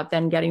said about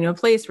then getting to a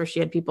place where she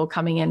had people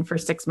coming in for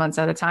 6 months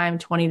at a time,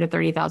 $20,000 to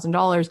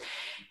 $30,000.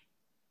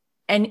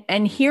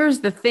 And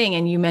here's the thing,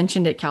 and you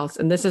mentioned it, Kelsey,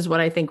 and this is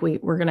what I think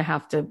we're going to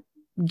have to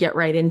get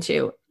right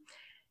into.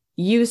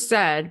 You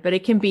said, but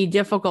it can be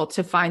difficult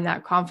to find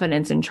that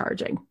confidence in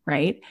charging,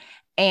 right?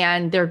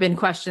 And there have been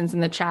questions in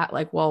the chat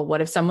like, well,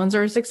 what if someone's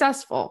already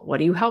successful? What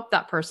do you help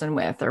that person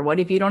with? Or what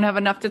if you don't have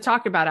enough to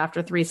talk about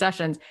after 3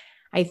 sessions?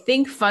 I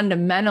think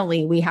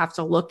fundamentally we have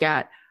to look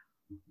at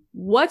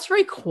what's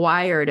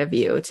required of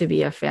you to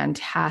be a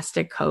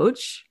fantastic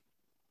coach,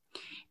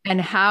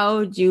 and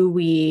how do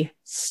we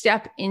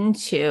step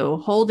into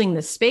holding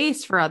the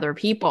space for other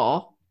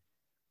people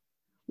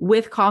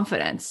with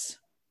confidence,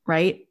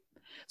 right?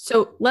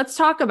 So let's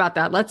talk about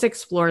that. Let's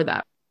explore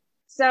that.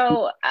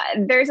 So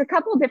there's a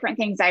couple of different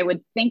things I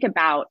would think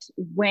about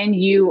when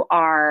you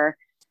are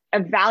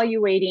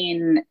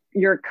evaluating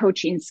your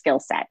coaching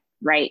skill set,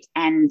 right?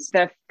 And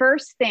the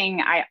first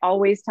thing I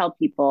always tell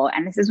people,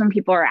 and this is when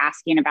people are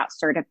asking about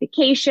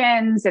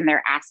certifications and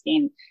they're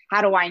asking,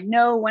 how do I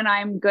know when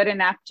I'm good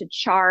enough to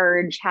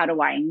charge? How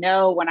do I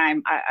know when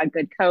I'm a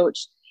good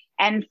coach?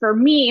 And for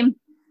me,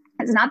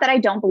 it's not that I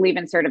don't believe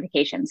in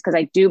certifications, because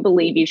I do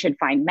believe you should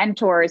find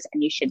mentors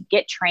and you should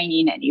get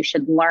training and you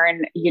should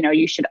learn,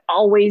 you should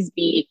always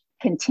be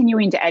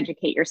continuing to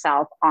educate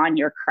yourself on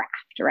your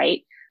craft,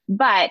 right?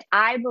 But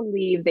I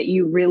believe that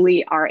you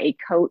really are a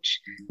coach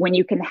when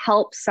you can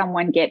help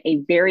someone get a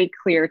very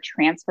clear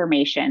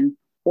transformation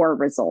or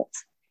result.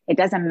 It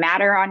doesn't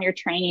matter on your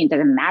training. It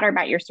doesn't matter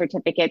about your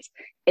certificates.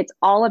 It's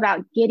all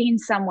about getting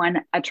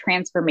someone a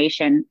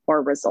transformation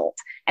or result.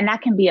 And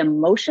that can be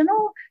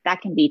emotional,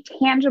 that can be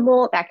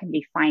tangible, that can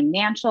be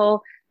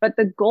financial. But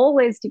the goal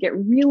is to get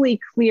really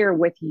clear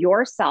with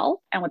yourself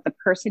and with the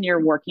person you're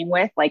working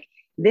with. Like,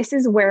 this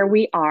is where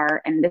we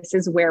are and this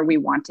is where we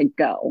want to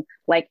go.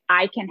 Like,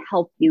 I can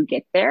help you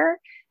get there.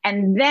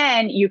 And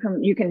then you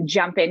can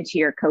jump into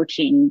your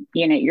coaching,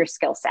 your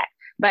skill set.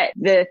 But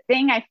the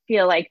thing I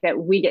feel like that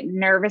we get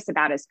nervous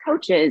about as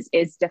coaches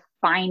is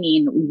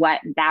defining what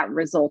that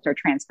result or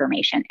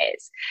transformation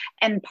is.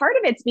 And part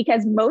of it's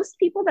because most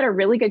people that are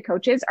really good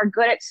coaches are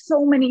good at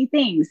so many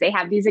things. They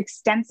have these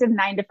extensive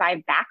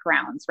 9-to-5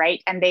 backgrounds,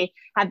 right? And they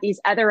have these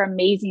other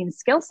amazing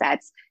skill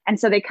sets. And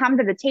so they come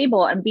to the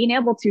table, and being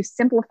able to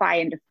simplify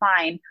and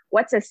define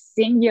what's a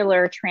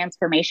singular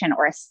transformation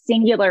or a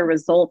singular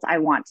result I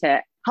want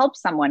to help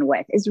someone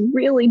with is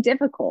really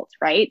difficult,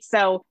 right?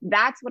 So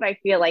that's what I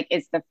feel like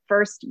is the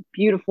first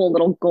beautiful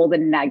little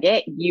golden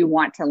nugget you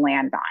want to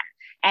land on.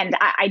 And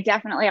I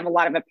definitely have a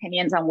lot of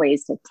opinions on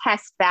ways to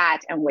test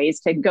that and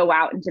ways to go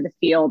out into the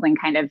field and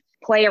kind of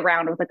play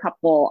around with a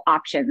couple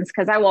options.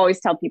 Because I will always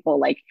tell people,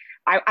 like,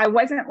 I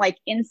wasn't like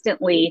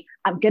instantly,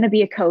 I'm going to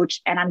be a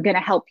coach and I'm going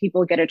to help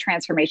people get a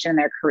transformation in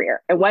their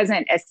career. It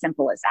wasn't as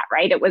simple as that,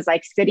 right? It was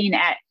like sitting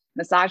at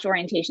massage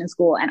orientation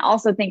school, and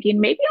also thinking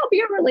maybe I'll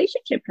be a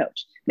relationship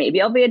coach.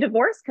 Maybe I'll be a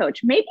divorce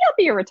coach. Maybe I'll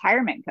be a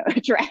retirement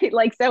coach, right?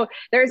 Like, so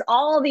there's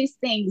all these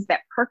things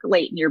that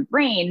percolate in your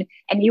brain,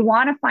 and you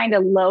want to find a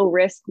low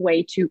risk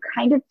way to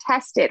kind of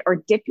test it or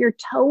dip your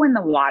toe in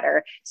the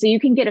water so you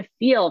can get a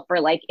feel for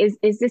like, is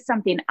this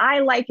something I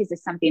like? Is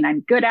this something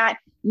I'm good at?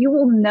 You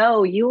will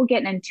know, you will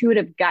get an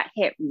intuitive gut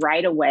hit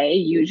right away,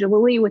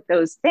 usually with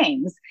those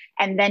things.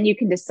 And then you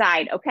can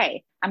decide,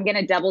 okay, I'm going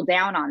to double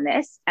down on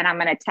this and I'm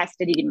going to test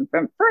it even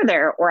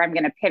further, or I'm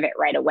going to pivot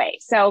right away.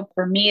 So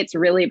for me, it's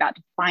really about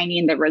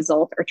defining the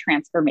result or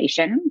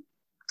transformation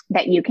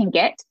that you can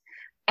get.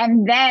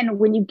 And then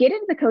when you get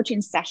into the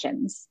coaching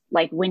sessions,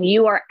 like when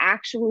you are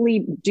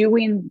actually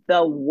doing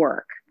the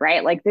work,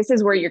 right? Like this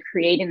is where you're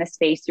creating the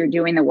space, you're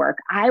doing the work.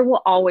 I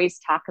will always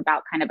talk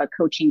about kind of a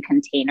coaching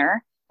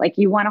container. Like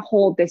you want to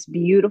hold this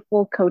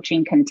beautiful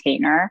coaching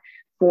container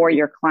for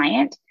your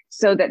client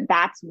so that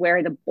that's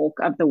where the bulk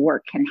of the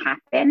work can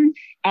happen.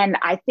 And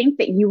I think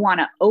that you want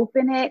to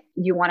open it,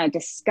 you want to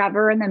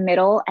discover in the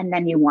middle, and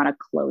then you want to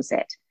close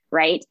it,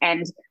 right?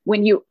 And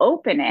when you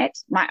open it,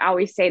 I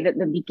always say that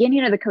the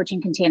beginning of the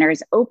coaching container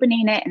is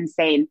opening it and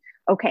saying,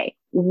 okay,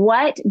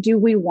 what do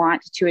we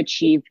want to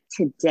achieve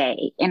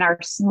today in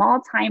our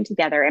small time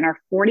together, in our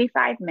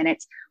 45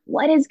 minutes?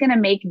 What is going to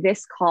make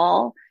this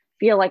call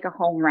feel like a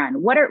home run?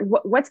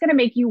 What's going to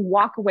make you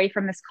walk away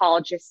from this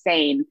call just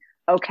saying,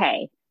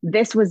 okay,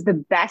 this was the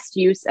best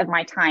use of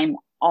my time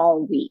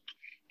all week?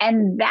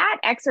 And that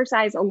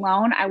exercise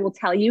alone, I will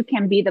tell you,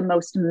 can be the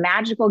most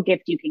magical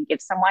gift you can give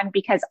someone,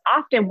 because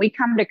often we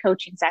come to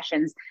coaching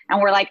sessions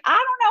and we're like, I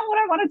don't know what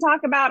I want to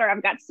talk about, or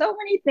I've got so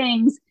many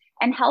things.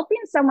 And helping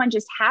someone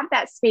just have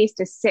that space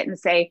to sit and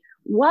say,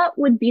 what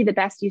would be the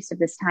best use of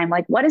this time?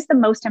 Like, what is the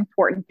most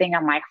important thing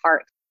on my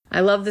heart?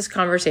 I love this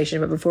conversation,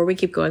 but before we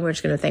keep going, we're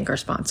just going to thank our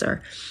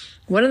sponsor.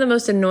 One of the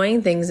most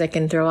annoying things that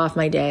can throw off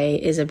my day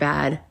is a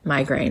bad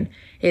migraine.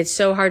 It's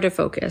so hard to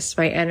focus.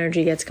 My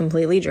energy gets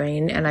completely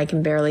drained and I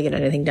can barely get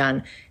anything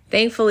done.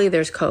 Thankfully,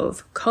 there's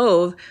Cove.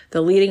 Cove,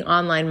 the leading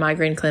online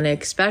migraine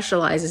clinic,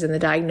 specializes in the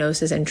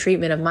diagnosis and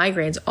treatment of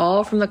migraines,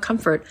 all from the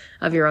comfort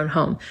of your own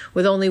home.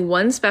 With only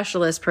one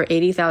specialist per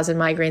 80,000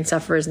 migraine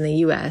sufferers in the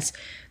U.S.,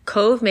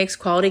 Cove makes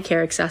quality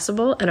care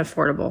accessible and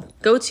affordable.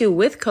 Go to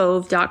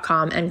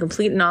withcove.com and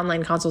complete an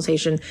online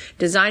consultation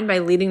designed by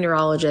leading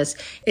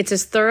neurologists. It's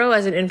as thorough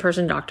as an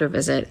in-person doctor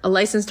visit. A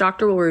licensed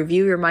doctor will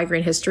review your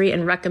migraine history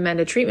and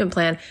recommend a treatment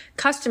plan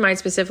customized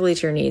specifically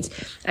to your needs.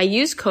 I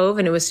used Cove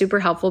and it was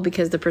super helpful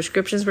because the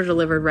prescriptions were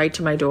delivered right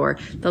to my door.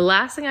 The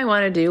last thing I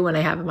want to do when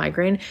I have a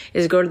migraine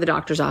is go to the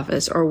doctor's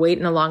office or wait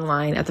in a long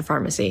line at the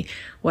pharmacy.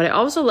 What I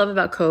also love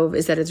about Cove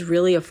is that it's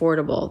really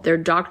affordable. Their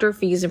doctor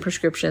fees and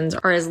prescriptions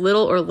are as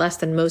little or less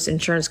than most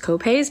insurance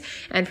copays,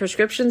 and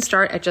prescriptions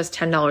start at just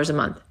 $10 a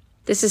month.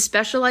 This is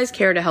specialized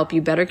care to help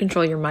you better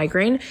control your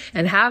migraine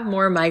and have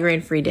more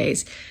migraine-free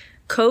days.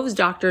 Cove's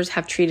doctors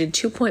have treated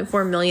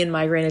 2.4 million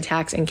migraine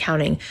attacks and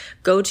counting.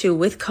 Go to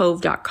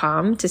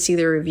withcove.com to see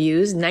the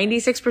reviews.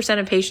 96%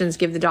 of patients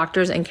give the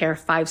doctors and care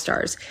 5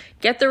 stars.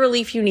 Get the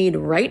relief you need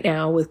right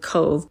now with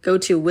Cove. Go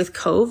to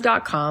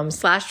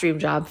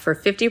withcove.com/dreamjob for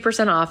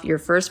 50% off your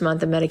first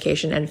month of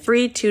medication and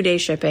free 2-day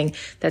shipping.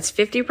 That's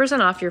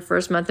 50% off your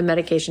first month of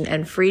medication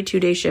and free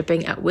 2-day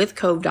shipping at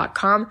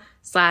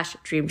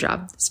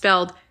withcove.com/dreamjob.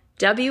 Spelled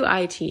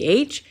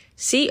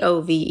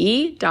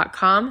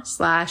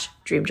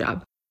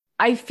withcove.com/dreamjob.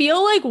 I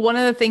feel like one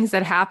of the things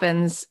that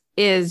happens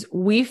is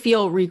we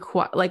feel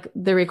like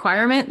the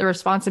requirement, the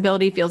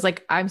responsibility feels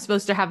like I'm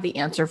supposed to have the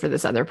answer for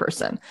this other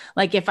person.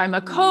 Like if I'm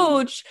a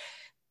coach,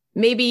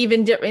 maybe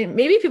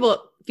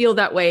people feel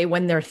that way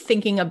when they're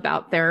thinking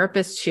about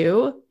therapists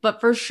too. But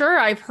for sure,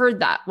 I've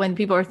heard that when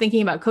people are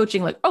thinking about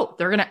coaching, like, oh,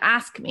 they're going to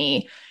ask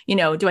me,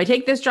 do I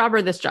take this job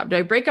or this job? Do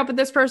I break up with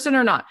this person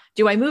or not?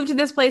 Do I move to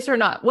this place or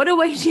not? What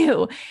do I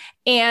do?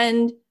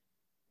 And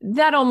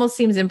that almost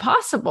seems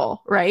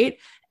impossible, right?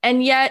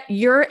 And yet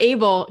you're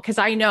able, because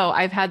I know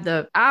I've had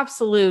the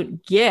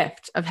absolute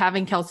gift of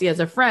having Kelsey as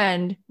a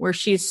friend where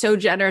she's so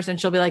generous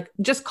and she'll be like,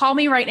 just call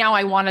me right now.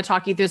 I want to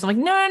talk you through this. I'm like,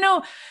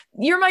 no,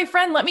 you're my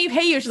friend. Let me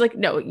pay you. She's like,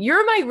 no,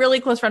 you're my really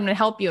close friend and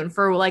help you. And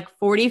for like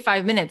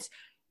 45 minutes,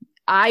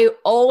 I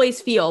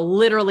always feel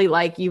literally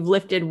like you've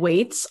lifted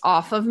weights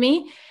off of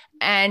me.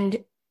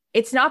 And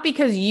it's not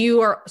because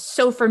you are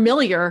so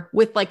familiar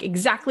with like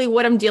exactly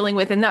what I'm dealing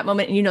with in that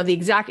moment and you know the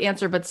exact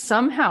answer, but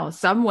somehow,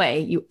 some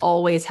way, you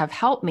always have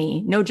helped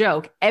me. No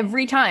joke.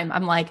 Every time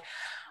I'm like,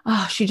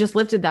 oh, she just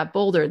lifted that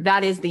boulder.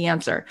 That is the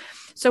answer.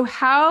 So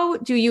how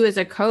do you as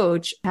a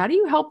coach, how do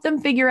you help them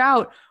figure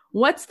out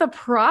what's the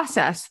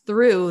process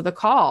through the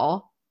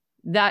call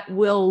that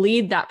will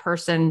lead that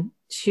person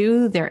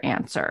to their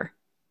answer?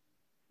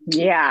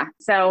 Yeah.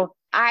 So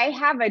I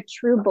have a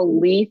true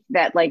belief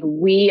that like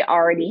we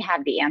already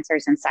have the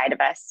answers inside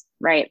of us,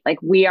 right? Like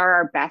we are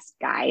our best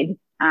guide.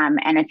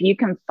 And if you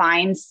can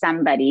find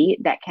somebody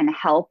that can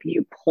help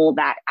you pull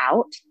that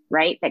out,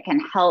 right? That can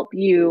help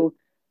you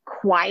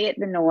quiet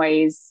the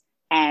noise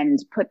and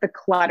put the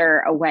clutter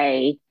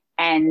away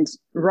and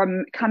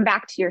come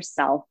back to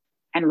yourself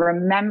and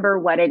remember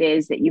what it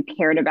is that you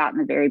cared about in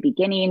the very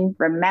beginning.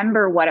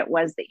 Remember what it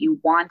was that you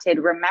wanted.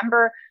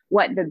 Remember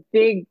what the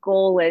big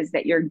goal is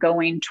that you're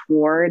going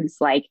towards.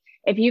 Like,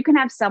 if you can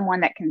have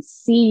someone that can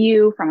see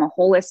you from a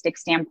holistic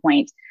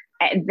standpoint,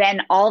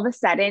 then all of a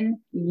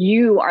sudden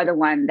you are the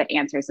one that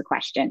answers the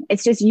question.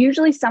 It's just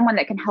usually someone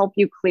that can help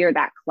you clear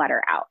that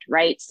clutter out,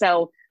 right?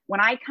 So when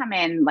I come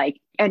in, like,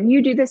 and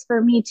you do this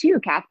for me too,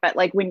 Kath, but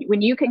like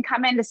when you can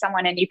come into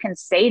someone and you can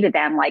say to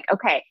them, like,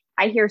 okay,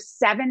 I hear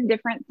 7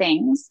 different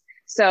things.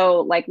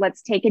 So like,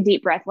 let's take a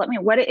deep breath.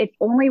 What if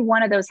only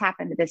one of those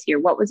happened this year?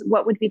 What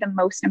would be the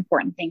most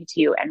important thing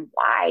to you and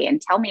why?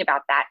 And tell me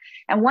about that.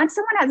 And once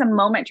someone has a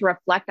moment to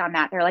reflect on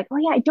that, they're like, oh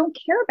yeah, I don't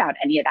care about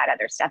any of that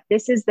other stuff.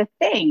 This is the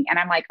thing. And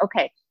I'm like,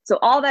 okay, so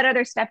all that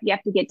other stuff you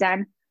have to get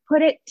done,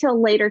 put it till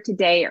later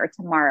today or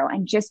tomorrow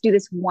and just do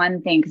this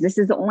one thing, because this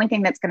is the only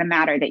thing that's going to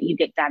matter that you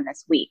get done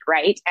this week,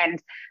 right? And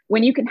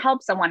when you can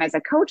help someone as a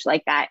coach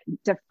like that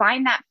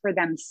define that for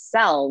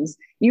themselves,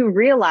 you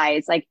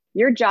realize like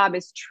your job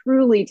is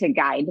truly to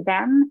guide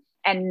them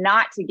and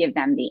not to give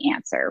them the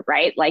answer,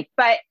 right? Like,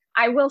 but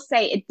I will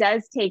say it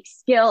does take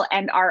skill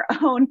and our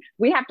own,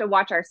 we have to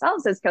watch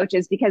ourselves as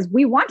coaches because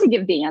we want to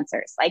give the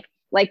answers.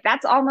 Like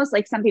that's almost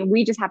like something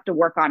we just have to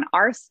work on.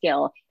 Our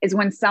skill is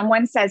when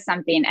someone says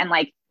something and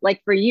like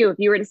for you, if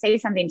you were to say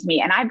something to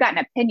me and I've got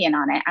an opinion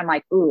on it, I'm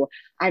like, ooh,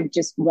 I've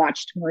just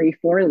watched Marie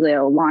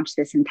Forleo launch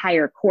this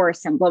entire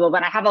course and blah, blah, blah.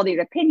 And I have all these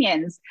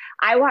opinions.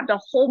 I will have to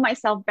hold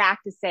myself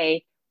back to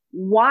say,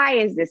 why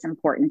is this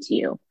important to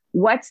you?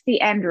 What's the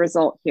end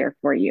result here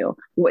for you?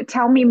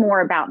 Tell me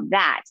more about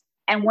that.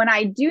 And when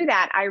I do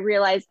that, I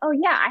realize, oh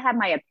yeah, I have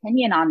my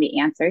opinion on the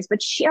answers,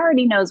 but she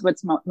already knows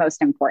what's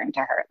most important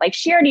to her. Like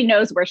she already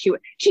knows where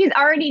she's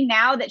already,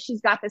 now that she's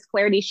got this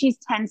clarity, she's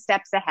 10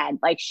 steps ahead.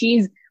 Like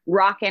she's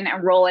rocking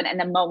and rolling and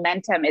the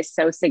momentum is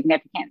so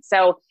significant.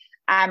 So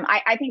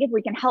I think if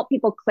we can help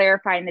people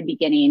clarify in the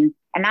beginning,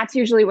 and that's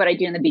usually what I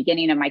do in the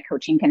beginning of my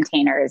coaching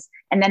containers.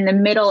 And then the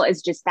middle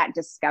is just that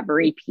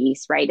discovery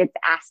piece, right? It's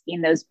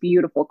asking those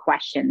beautiful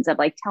questions of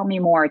like, tell me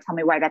more, tell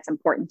me why that's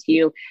important to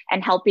you,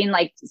 and helping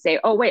like to say,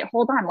 oh, wait,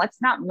 hold on, let's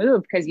not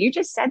move because you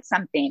just said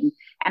something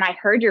and I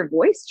heard your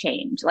voice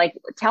change. Like,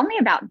 tell me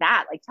about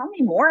that. Like, tell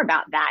me more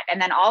about that.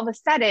 And then all of a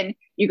sudden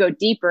you go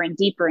deeper and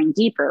deeper and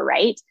deeper,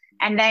 right?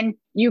 And then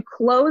you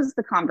close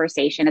the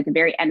conversation at the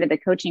very end of the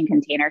coaching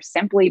container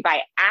simply by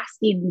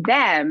asking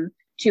them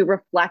to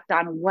reflect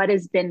on what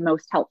has been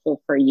most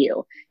helpful for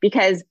you.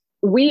 Because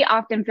we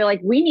often feel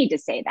like we need to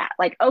say that.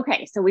 Like,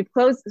 okay, so we've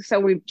closed,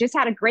 so we've just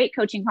had a great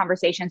coaching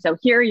conversation. So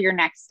here are your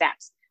next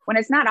steps. When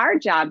it's not our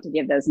job to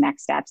give those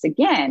next steps.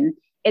 Again,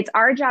 it's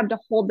our job to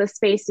hold the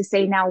space to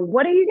say, now,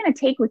 what are you going to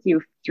take with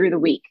you through the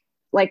week?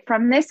 Like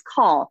from this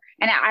call.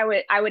 And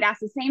I would ask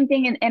the same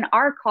thing in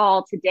our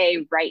call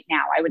today, right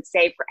now. I would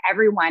say for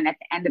everyone at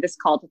the end of this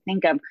call to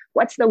think of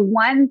what's the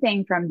one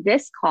thing from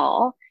this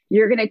call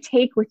you're going to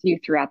take with you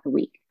throughout the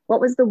week. What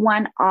was the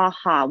one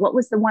aha? What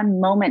was the one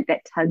moment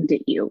that tugged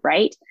at you,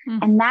 right? Mm-hmm.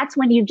 And that's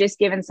when you've just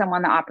given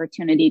someone the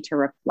opportunity to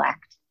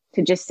reflect,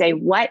 to just say,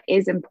 what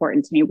is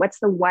important to me? What's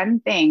the one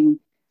thing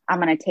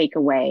I'm going to take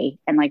away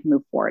and like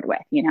move forward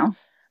with, you know?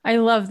 I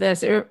love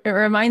this. It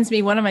reminds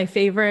me, one of my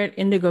favorite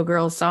Indigo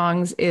Girls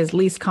songs is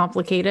Least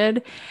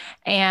Complicated.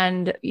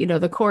 And, you know,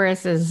 the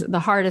chorus is the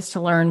hardest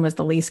to learn was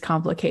the least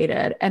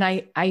complicated. And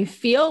I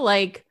feel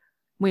like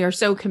we are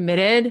so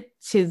committed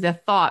to the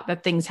thought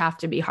that things have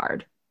to be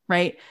hard,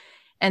 right?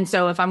 And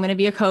so if I'm going to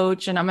be a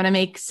coach and I'm going to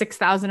make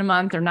 $6,000 a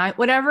month or not,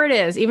 whatever it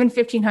is, even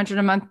 $1,500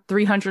 a month,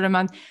 $300 a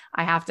month,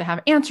 I have to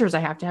have answers. I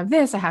have to have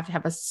this. I have to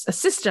have a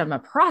system, a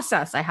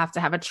process. I have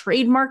to have a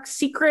trademark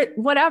secret,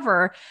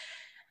 whatever.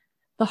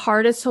 The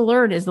hardest to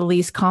learn is the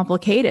least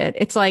complicated.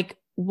 It's like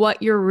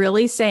what you're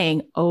really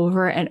saying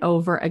over and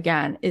over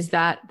again is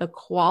that the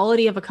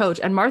quality of a coach,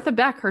 and Martha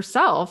Beck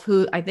herself,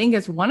 who I think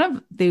is one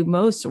of the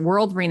most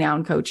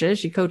world-renowned coaches,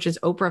 she coaches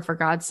Oprah for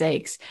God's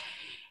sakes.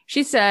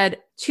 She said,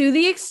 to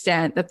the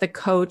extent that the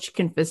coach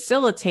can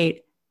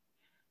facilitate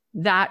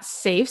that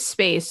safe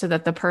space so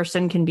that the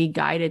person can be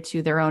guided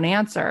to their own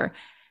answer,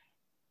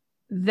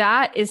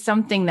 that is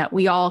something that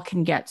we all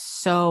can get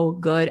so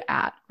good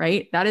at,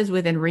 right? That is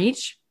within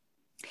reach.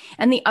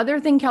 And the other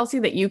thing, Kelsey,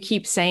 that you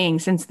keep saying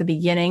since the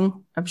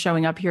beginning of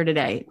showing up here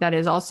today, that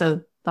is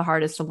also the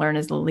hardest to learn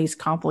is the least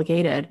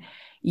complicated.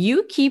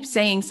 You keep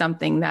saying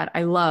something that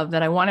I love,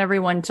 that I want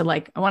everyone to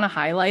like, I want to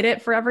highlight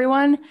it for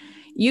everyone.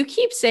 You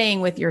keep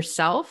saying with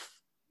yourself,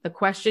 the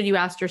question you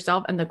ask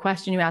yourself and the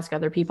question you ask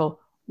other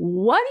people,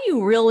 what do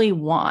you really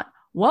want?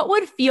 What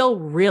would feel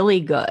really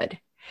good?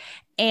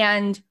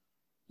 And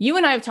you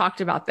and I have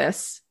talked about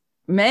this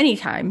many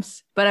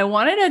times, but I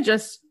wanted to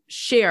just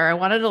share. I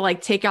wanted to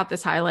like take out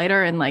this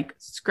highlighter and like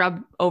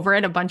scrub over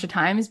it a bunch of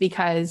times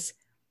because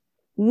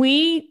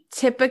we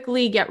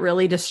typically get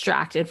really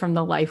distracted from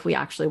the life we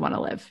actually want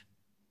to live.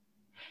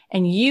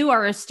 And you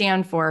are a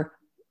stand for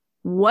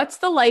what's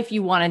the life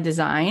you want to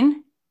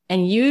design.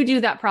 And you do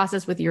that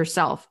process with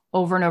yourself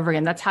over and over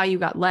again. That's how you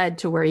got led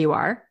to where you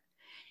are.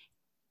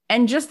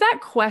 And just that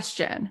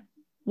question,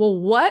 well,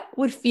 what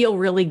would feel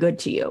really good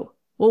to you?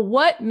 Well,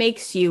 what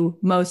makes you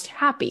most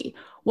happy?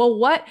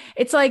 Well,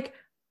 it's like,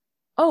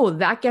 oh,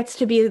 that gets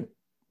to be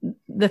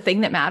the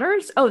thing that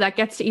matters. Oh, that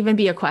gets to even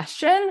be a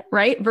question,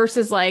 right?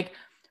 Versus like,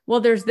 well,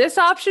 there's this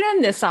option,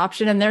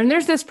 and then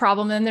there's this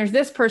problem, and there's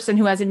this person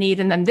who has a need,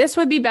 and then this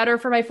would be better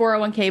for my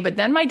 401k, but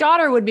then my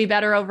daughter would be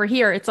better over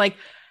here. It's like,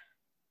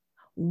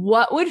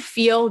 what would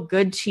feel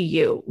good to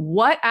you?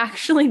 What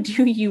actually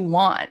do you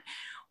want?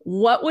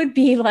 What would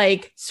be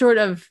like sort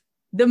of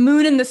the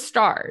moon and the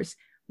stars?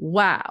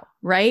 Wow,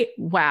 right?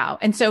 Wow.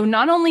 And so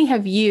not only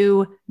have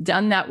you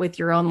done that with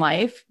your own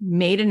life,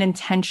 made an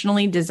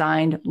intentionally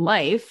designed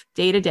life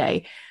day to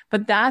day,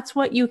 but that's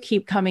what you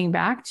keep coming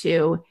back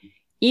to,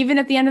 even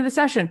at the end of the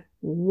session.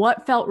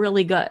 What felt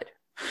really good?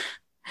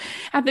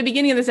 At the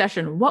beginning of the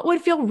session, what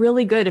would feel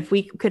really good if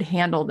we could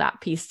handle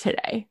that piece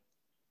today?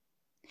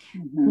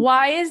 Mm-hmm.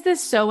 Why is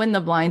this so in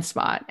the blind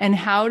spot? And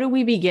how do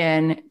we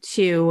begin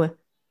to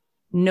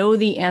know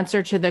the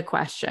answer to the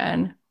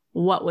question,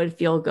 what would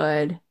feel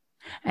good?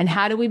 And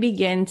how do we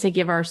begin to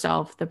give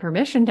ourselves the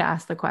permission to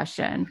ask the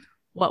question,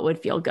 what would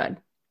feel good?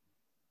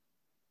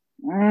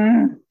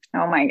 Oh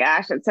my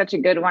gosh, it's such a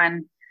good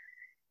one.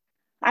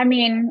 I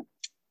mean,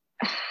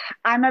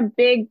 I'm a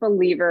big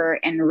believer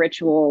in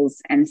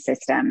rituals and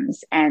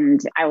systems.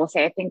 And I will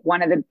say, I think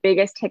one of the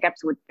biggest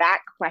hiccups with that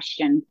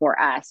question for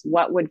us,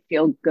 what would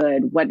feel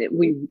good? What do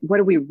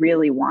we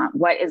really want?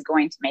 What is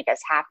going to make us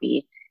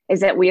happy?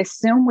 Is that we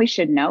assume we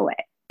should know it.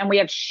 And we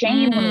have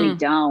shame when we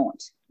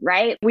don't,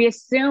 right? We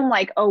assume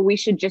like, oh, we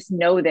should just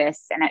know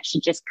this and it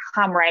should just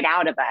come right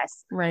out of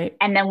us. Right.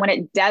 And then when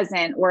it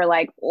doesn't, we're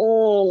like,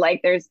 oh, like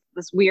there's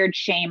this weird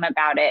shame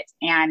about it.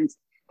 And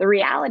the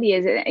reality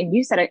is, and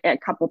you said a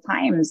couple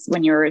times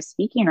when you were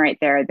speaking right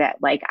there, that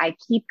like, I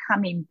keep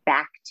coming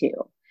back to,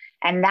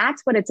 and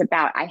that's what it's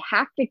about. I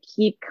have to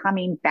keep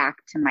coming back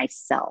to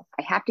myself.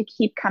 I have to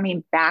keep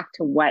coming back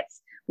to what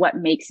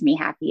makes me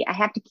happy. I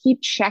have to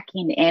keep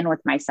checking in with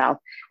myself.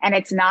 And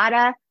it's not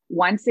a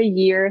once a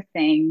year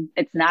thing.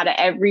 It's not a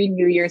every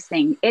New Year's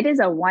thing. It is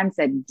a once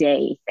a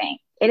day thing.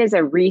 It is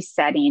a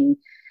resetting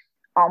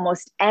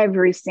almost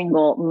every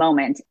single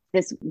moment.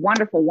 This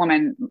wonderful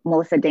woman,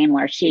 Melissa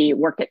Daimler, she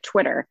worked at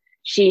Twitter.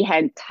 She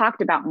had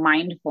talked about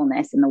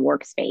mindfulness in the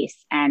workspace.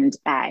 And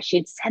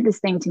she'd said this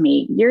thing to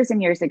me years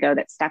and years ago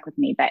that stuck with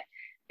me, but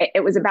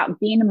it was about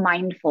being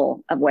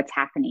mindful of what's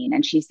happening.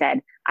 And she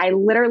said, I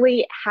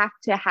literally have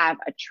to have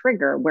a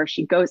trigger where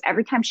she goes,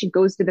 every time she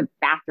goes to the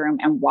bathroom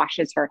and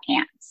washes her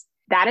hands,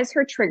 that is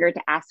her trigger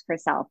to ask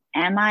herself,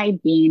 am I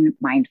being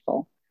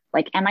mindful?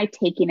 Like, am I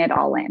taking it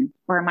all in,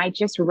 or am I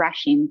just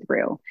rushing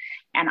through?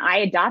 And I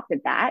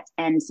adopted that.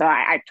 And so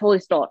I totally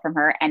stole it from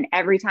her. And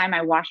every time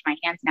I wash my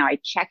hands now, I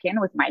check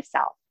in with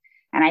myself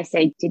and I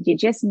say, did you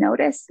just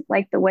notice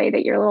like the way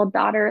that your little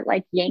daughter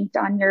like yanked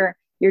on your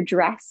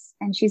dress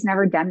and she's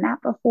never done that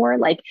before?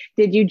 Like,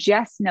 did you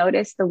just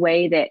notice the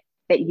way that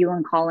you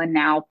and Colin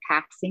now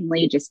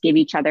passingly just give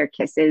each other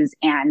kisses,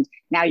 and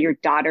now your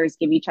daughters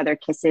give each other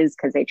kisses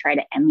because they try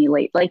to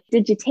emulate? Like,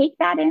 did you take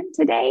that in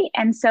today?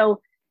 And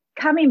so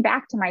coming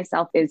back to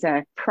myself is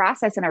a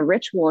process and a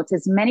ritual. It's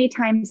as many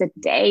times a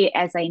day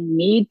as I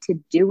need to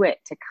do it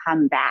to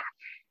come back.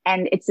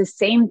 And it's the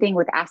same thing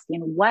with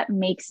asking, what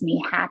makes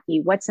me happy?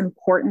 What's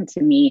important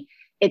to me?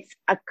 It's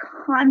a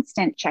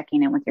constant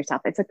checking in with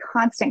yourself. It's a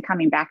constant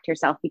coming back to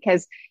yourself,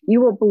 because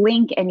you will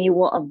blink and you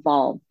will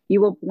evolve.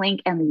 You will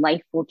blink and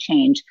life will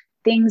change.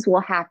 Things will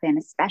happen,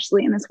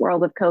 especially in this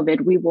world of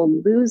COVID. We will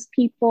lose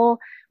people.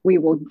 We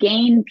will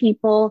gain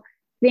people.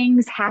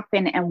 Things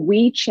happen and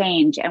we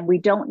change and we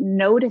don't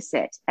notice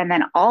it. And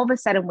then all of a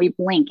sudden we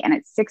blink and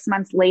it's 6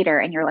 months later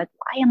and you're like,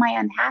 why am I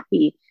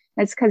unhappy?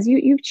 And it's because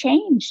you've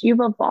changed, you've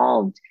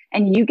evolved,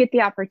 and you get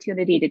the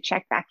opportunity to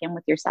check back in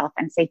with yourself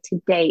and say,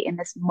 today in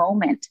this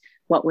moment,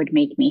 what would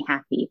make me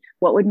happy?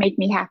 What would make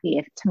me happy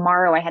if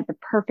tomorrow I had the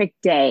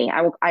perfect day?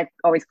 I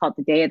always call it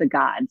the day of the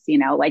gods,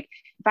 like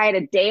if I had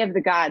a day of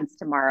the gods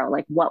tomorrow,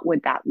 like what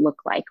would that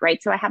look like?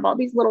 Right. So I have all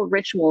these little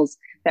rituals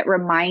that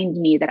remind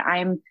me that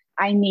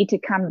I need to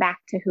come back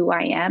to who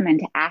I am and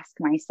to ask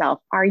myself,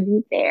 are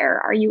you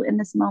there? Are you in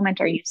this moment?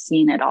 Are you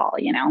seeing it all?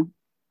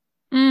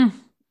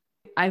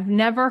 I've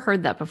never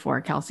heard that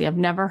before, Kelsey. I've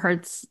never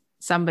heard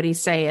somebody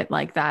say it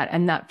like that.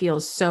 And that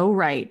feels so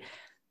right,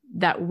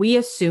 that we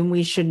assume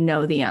we should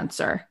know the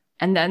answer.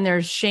 And then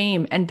there's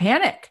shame and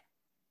panic.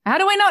 How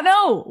do I not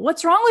know?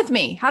 What's wrong with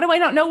me? How do I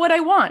not know what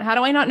I want? How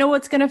do I not know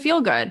what's going to feel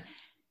good?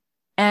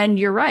 And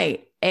you're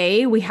right.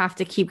 A, we have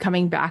to keep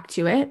coming back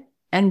to it.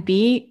 And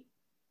B,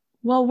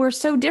 well, we're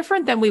so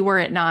different than we were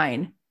at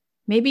 9.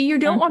 Maybe you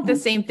don't want the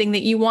same thing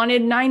that you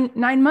wanted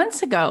nine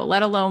months ago,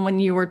 let alone when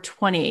you were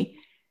 20.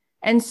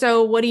 And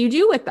so what do you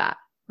do with that?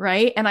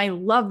 Right. And I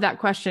love that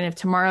question. If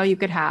tomorrow you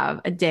could have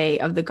a day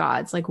of the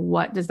gods, like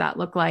what does that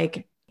look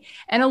like?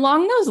 And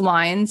along those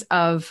lines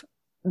of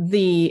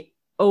the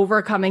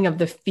overcoming of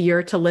the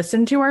fear to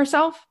listen to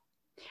ourselves,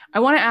 I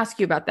want to ask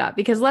you about that,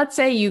 because let's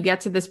say you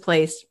get to this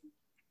place,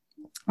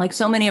 like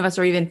so many of us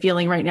are even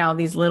feeling right now,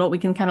 we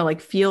can kind of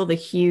like feel the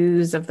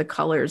hues of the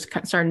colors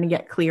starting to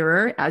get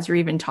clearer as you're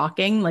even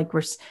talking, like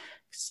we're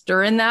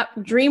stir in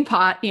that dream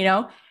pot,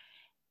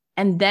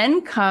 and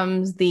then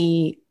comes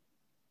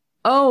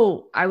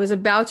I was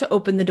about to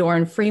open the door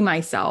and free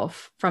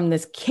myself from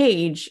this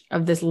cage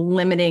of this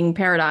limiting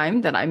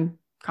paradigm that I'm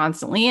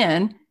constantly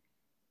in.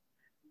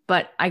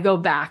 But I go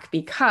back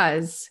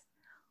because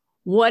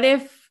what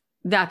if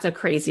that's a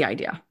crazy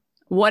idea?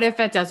 What if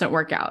it doesn't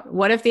work out?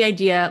 What if the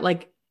idea,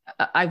 like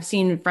I've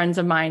seen friends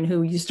of mine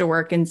who used to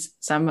work in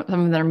some of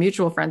them are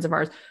mutual friends of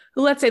ours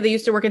who, let's say they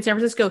used to work in San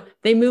Francisco,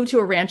 they moved to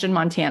a ranch in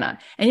Montana.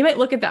 And you might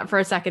look at that for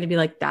a second and be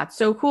like, that's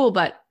so cool,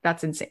 but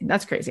that's insane.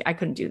 That's crazy. I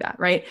couldn't do that.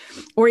 Right.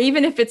 Or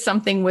even if it's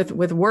something with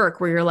work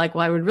where you're like,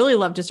 well, I would really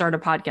love to start a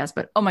podcast,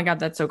 but oh my God,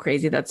 that's so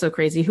crazy. That's so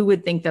crazy. Who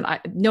would think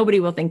that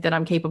nobody will think that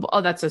I'm capable.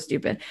 Oh, that's so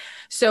stupid.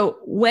 So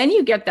when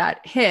you get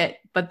that hit,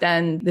 but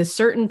then the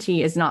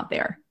certainty is not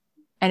there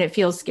and it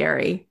feels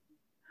scary,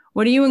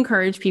 what do you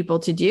encourage people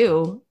to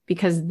do?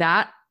 Because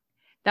that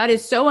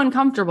is so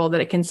uncomfortable that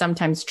it can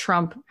sometimes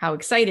trump how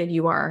excited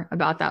you are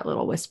about that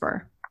little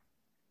whisper.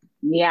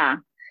 Yeah.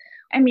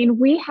 I mean,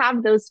 we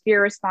have those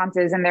fear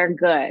responses and they're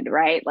good,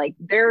 right? Like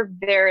they're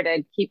there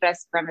to keep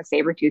us from a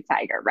saber-toothed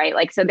tiger, right?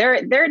 Like, so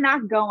they're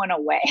not going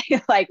away.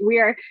 Like we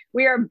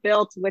are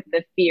built with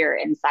the fear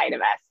inside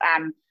of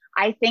us.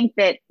 I think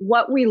that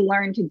what we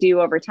learn to do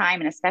over time,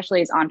 and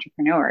especially as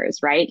entrepreneurs,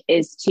 right,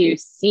 is to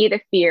see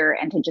the fear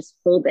and to just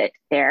hold it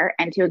there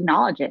and to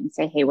acknowledge it and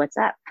say, hey, what's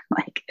up?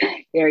 Like,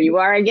 there you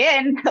are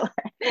again,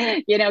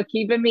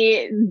 keeping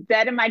me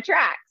dead in my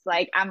tracks.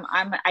 Like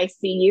I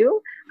see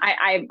you,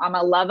 I'm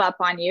gonna love up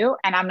on you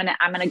and I'm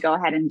going to go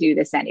ahead and do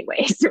this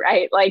anyways.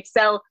 Right. Like,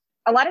 so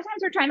a lot of times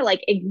we're trying to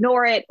like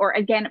ignore it, or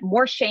again,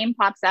 more shame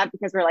pops up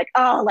because we're like,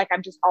 oh, like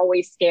I'm just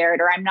always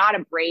scared, or I'm not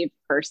a brave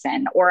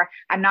person, or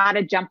I'm not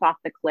a jump off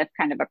the cliff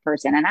kind of a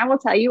person. And I will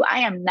tell you, I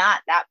am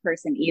not that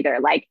person either.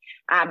 Like,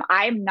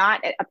 I'm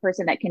not a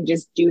person that can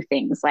just do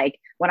things. Like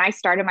when I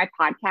started my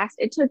podcast,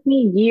 it took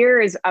me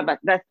years of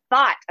the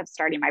thought of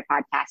starting my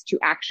podcast to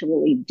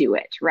actually do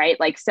it. Right.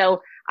 Like,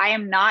 so I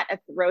am not a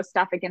throw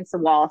stuff against the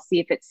wall, see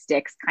if it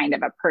sticks kind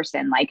of a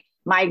person. Like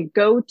my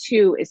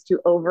go-to is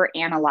to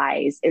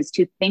overanalyze, is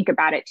to think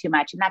about it too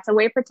much. And that's a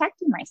way of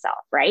protecting myself.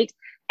 Right.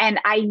 And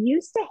I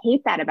used to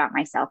hate that about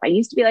myself. I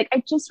used to be like,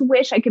 I just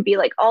wish I could be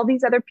like all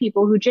these other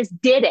people who just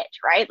did it.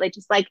 Right. Like,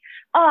 just like,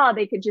 oh,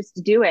 they could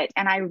just do it.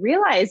 And I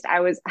realized I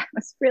was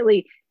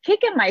really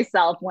kicking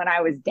myself when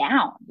I was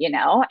down,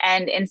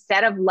 and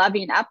instead of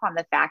loving up on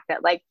the fact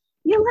that like,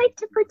 you like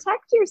to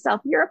protect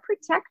yourself. You're a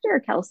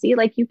protector, Kelsey.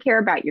 Like you care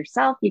about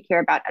yourself. You care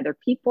about other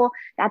people.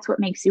 That's what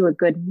makes you a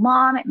good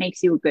mom. It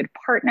makes you a good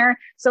partner.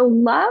 So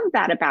love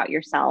that about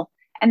yourself.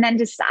 And then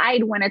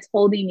decide when it's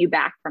holding you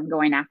back from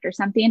going after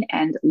something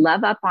and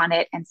love up on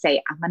it and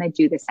say, I'm going to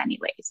do this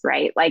anyways.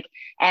 Right. Like,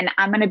 and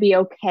I'm going to be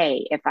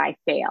okay if I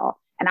fail,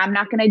 and I'm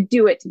not going to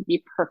do it to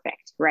be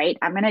perfect. Right.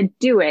 I'm going to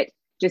do it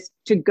just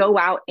to go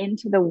out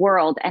into the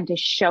world and to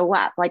show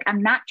up. Like,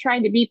 I'm not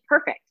trying to be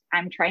perfect.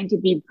 I'm trying to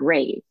be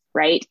brave.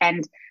 Right.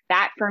 And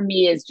that for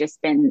me has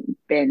just been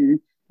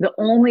the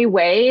only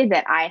way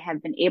that I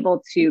have been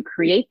able to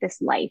create this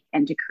life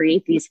and to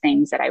create these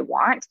things that I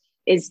want,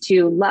 is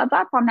to love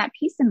up on that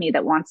piece of me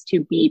that wants to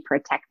be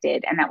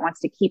protected and that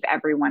wants to keep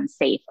everyone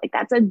safe. Like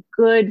that's a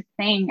good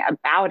thing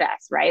about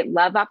us, right?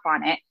 Love up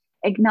on it,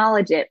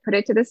 acknowledge it, put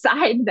it to the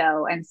side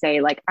though, and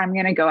say like, I'm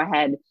going to go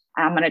ahead.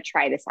 I'm going to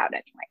try this out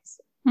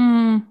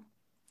anyways.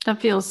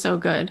 That feels so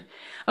good.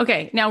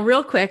 Okay. Now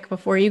real quick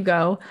before you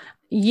go,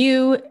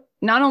 you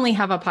not only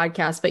have a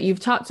podcast, but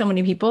you've taught so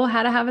many people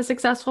how to have a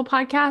successful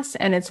podcast.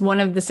 And it's one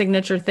of the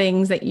signature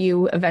things that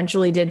you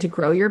eventually did to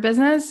grow your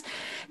business.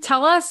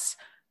 Tell us,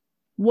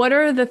 what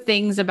are the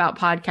things about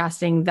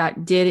podcasting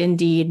that did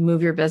indeed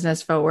move your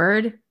business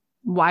forward?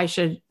 Why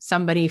should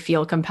somebody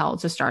feel compelled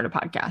to start a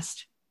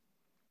podcast?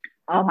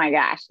 Oh my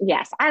gosh.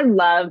 Yes. I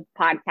love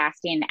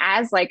podcasting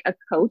as like a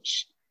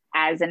coach,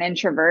 as an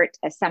introvert,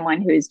 as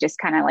someone who's just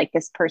kind of like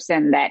this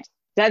person that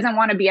doesn't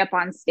want to be up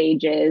on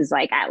stages.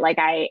 I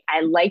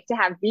like to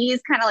have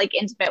these kind of like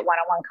intimate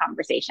one-on-one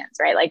conversations,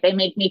 right? Like they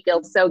make me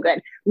feel so good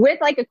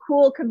with like a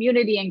cool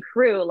community and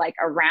crew like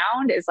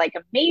around is like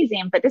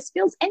amazing, but this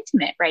feels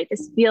intimate, right?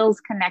 This feels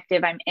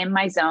connective. I'm in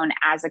my zone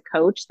as a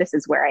coach. This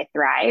is where I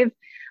thrive.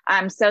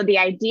 So the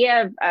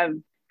idea of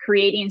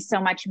creating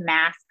so much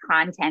mass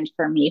content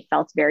for me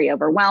felt very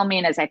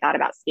overwhelming as I thought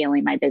about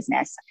scaling my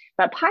business.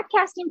 But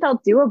podcasting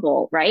felt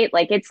doable, right?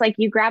 Like it's like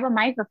you grab a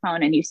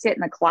microphone and you sit in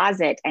the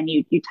closet and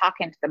you talk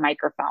into the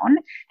microphone,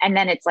 and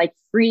then it's like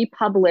free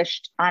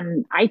published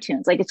on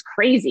iTunes. Like it's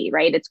crazy,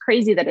 right? It's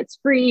crazy that it's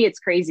free. It's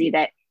crazy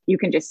that you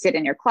can just sit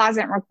in your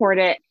closet and record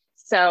it.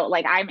 So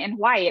like I'm in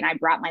Hawaii and I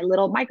brought my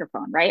little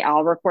microphone, right?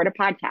 I'll record a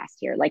podcast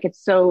here. Like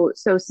it's so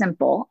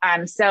simple.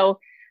 So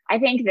I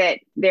think that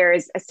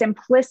there's a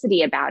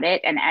simplicity about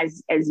it. And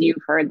as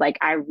you've heard, like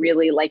I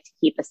really like to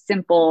keep a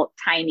simple,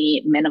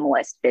 tiny,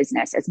 minimalist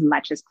business as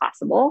much as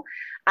possible.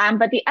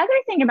 But the other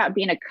thing about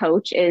being a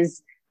coach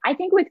is I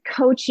think with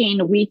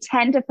coaching, we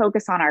tend to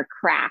focus on our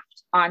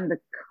craft, on the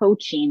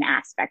coaching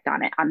aspect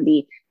on it, on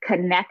the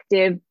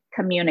connective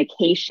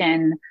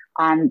communication,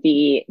 on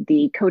the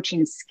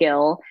coaching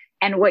skill.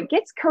 And what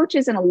gets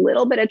coaches in a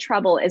little bit of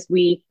trouble is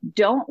we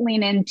don't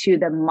lean into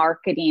the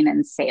marketing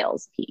and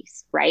sales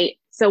piece, right?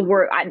 So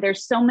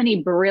there's so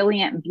many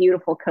brilliant,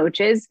 beautiful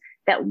coaches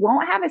that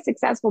won't have a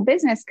successful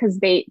business because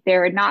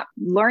they're not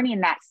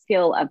learning that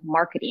skill of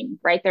marketing,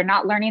 right? They're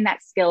not learning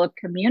that skill of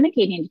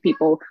communicating to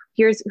people.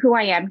 Here's who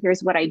I am.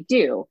 Here's what I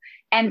do.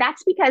 And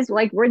that's because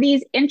like we're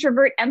these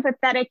introvert,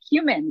 empathetic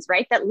humans,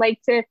 right? That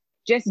like to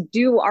just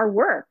do our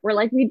work. We're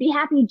like, we'd be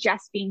happy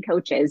just being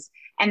coaches.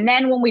 And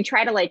then when we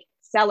try to like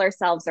sell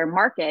ourselves or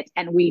market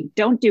and we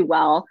don't do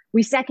well,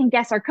 we second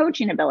guess our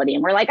coaching ability.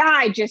 And we're like,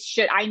 I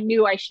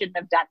knew I shouldn't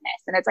have done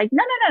this. And it's like,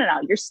 no.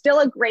 You're still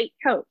a great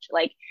coach.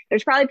 Like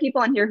there's probably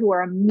people on here who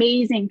are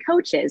amazing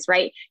coaches,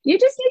 right? You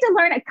just need to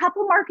learn a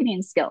couple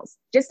marketing skills,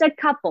 just a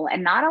couple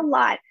and not a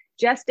lot,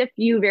 just a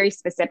few very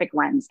specific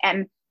ones.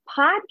 And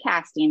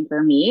podcasting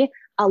for me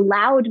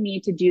allowed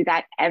me to do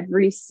that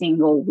every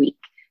single week.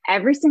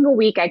 Every single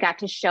week, I got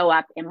to show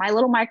up in my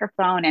little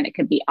microphone and it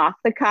could be off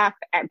the cuff,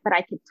 but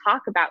I could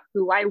talk about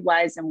who I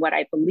was and what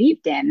I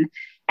believed in.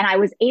 And I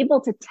was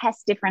able to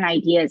test different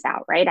ideas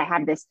out, right? I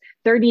had this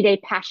 30-day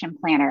passion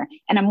planner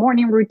and a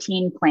morning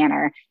routine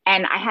planner.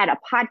 And I had a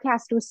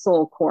podcast with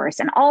soul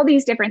course and all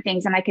these different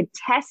things. And I could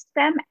test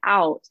them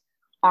out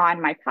on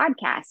my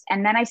podcast.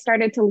 And then I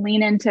started to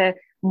lean into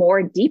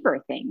more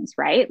deeper things,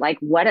 right? Like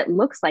what it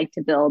looks like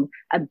to build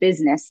a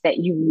business that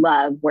you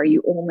love where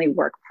you only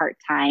work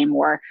part-time,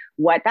 or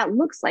what that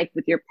looks like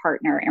with your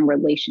partner and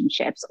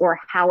relationships, or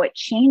how it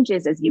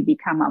changes as you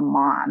become a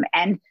mom,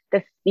 and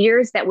the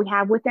fears that we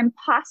have with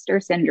imposter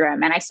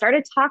syndrome. And I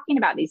started talking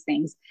about these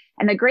things.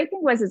 And the great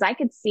thing was I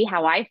could see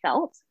how I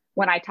felt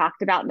when I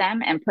talked about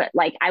them and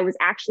I was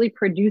actually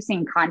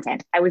producing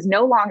content. I was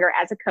no longer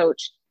as a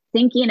coach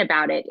thinking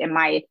about it in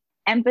my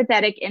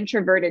empathetic,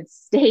 introverted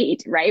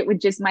state, right? With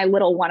just my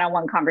little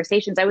one-on-one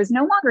conversations. I was no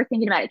longer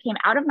thinking about it. It came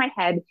out of my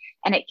head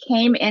and it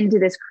came into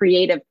this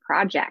creative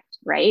project,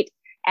 right?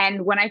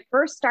 And when I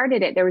first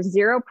started it, there was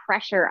zero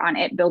pressure on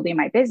it building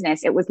my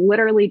business. It was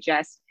literally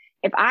just,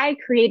 if I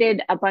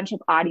created a bunch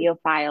of audio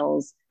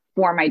files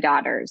for my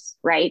daughters,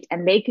 right?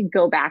 And they could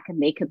go back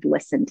and they could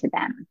listen to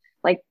them.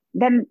 Like,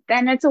 then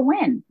it's a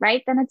win,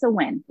 right? Then it's a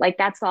win. Like,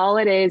 that's all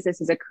it is.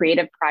 This is a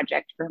creative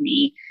project for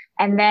me.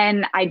 And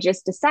then I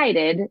just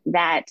decided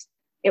that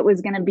it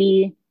was going to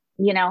be,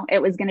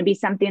 it was going to be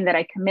something that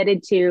I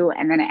committed to.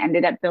 And then I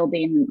ended up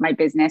building my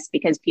business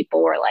because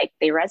people were like,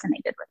 they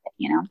resonated with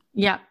it,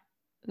 Yeah,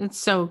 it's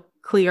so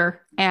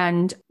clear.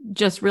 And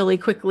just really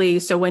quickly,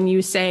 so when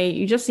you say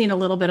you just need a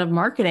little bit of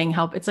marketing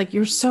help, it's like,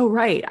 you're so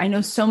right. I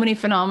know so many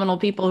phenomenal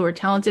people who are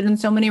talented in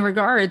so many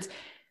regards.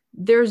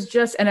 There's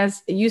just, and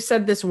as you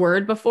said this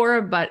word before,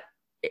 but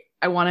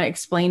I want to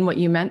explain what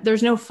you meant.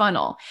 There's no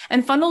funnel,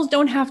 and funnels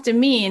don't have to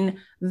mean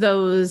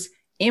those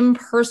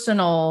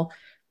impersonal,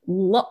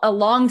 a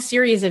long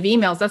series of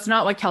emails. That's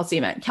not what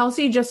Kelsey meant.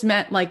 Kelsey just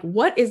meant like,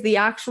 what is the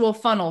actual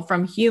funnel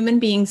from human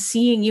beings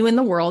seeing you in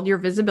the world, your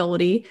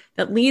visibility,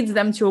 that leads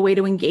them to a way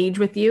to engage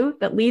with you,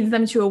 that leads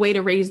them to a way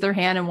to raise their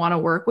hand and want to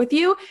work with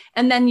you.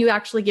 And then you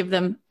actually give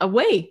them a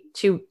way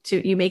to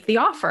you make the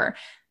offer.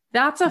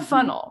 That's a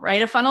funnel,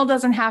 right? A funnel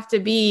doesn't have to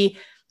be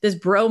this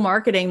bro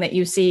marketing that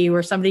you see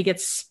where somebody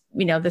gets,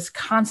 this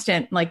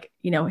constant,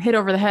 hit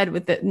over the head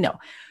with it. No.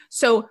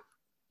 So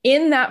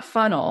in that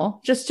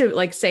funnel, just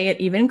to say it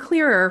even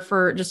clearer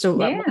for just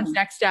one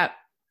next step,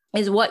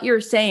 is what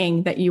you're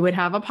saying that you would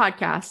have a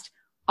podcast,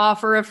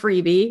 offer a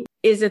freebie.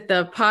 Is it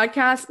the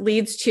podcast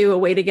leads to a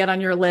way to get on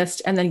your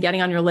list, and then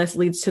getting on your list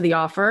leads to the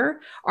offer?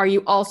 Are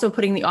you also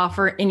putting the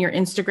offer in your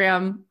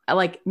Instagram?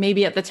 Like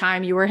maybe at the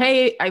time you were,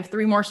 hey, I have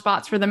 3 more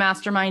spots for the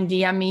mastermind,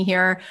 DM me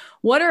here.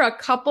 What are a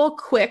couple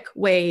quick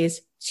ways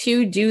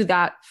to do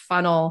that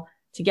funnel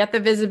to get the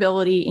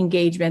visibility,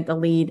 engagement, the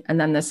lead, and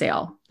then the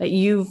sale that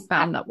you've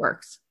found that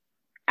works?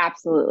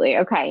 Absolutely.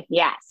 Okay.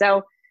 Yeah.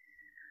 So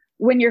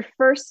when you're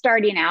first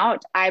starting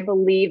out, I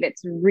believe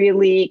it's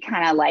really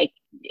kind of like,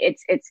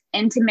 it's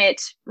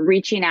intimate,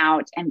 reaching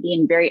out and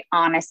being very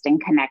honest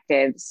and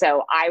connective.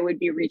 So I would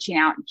be reaching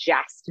out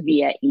just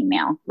via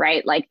email,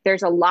 right? Like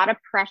there's a lot of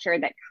pressure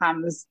that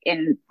comes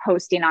in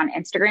posting on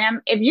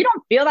Instagram. If you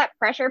don't feel that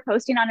pressure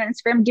posting on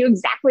Instagram, do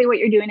exactly what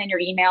you're doing in your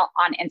email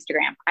on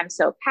Instagram. I'm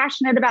so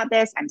passionate about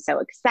this. I'm so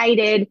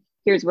excited.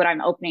 Here's what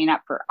I'm opening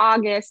up for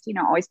August,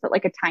 always put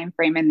like a time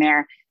frame in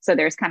there. So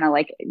there's kind of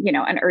like,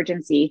 an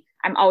urgency.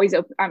 I'm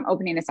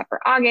opening this up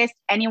for August.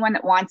 Anyone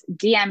that wants,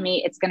 DM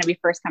me. It's going to be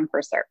first come,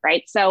 first serve,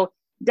 right? So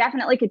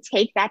definitely could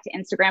take that to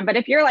Instagram. But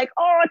if you're like,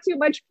 oh, too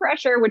much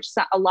pressure, which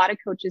a lot of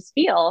coaches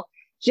feel,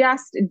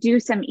 just do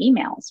some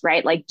emails,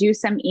 right? Like do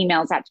some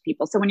emails out to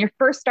people. So when you're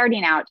first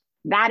starting out,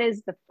 that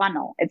is the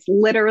funnel. It's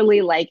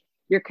literally like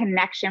your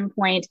connection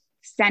point,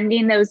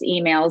 sending those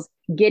emails,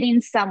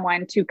 getting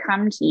someone to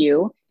come to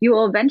you. You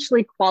will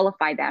eventually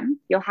qualify them.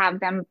 You'll have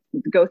them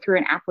go through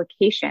an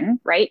application,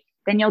 right?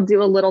 Then you'll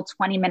do a little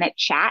 20-minute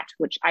chat,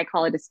 which I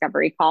call a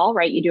discovery call,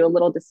 right? You do a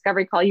little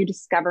discovery call, you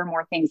discover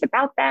more things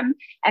about them,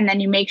 and then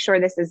you make sure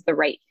this is the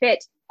right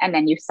fit, and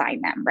then you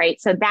sign them,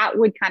 right? So that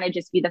would kind of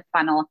just be the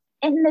funnel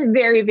in the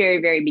very, very,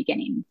 very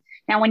beginning.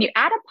 Now, when you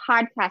add a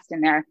podcast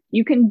in there,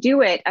 you can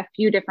do it a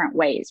few different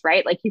ways,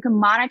 right? Like you can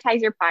monetize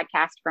your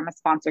podcast from a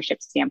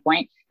sponsorship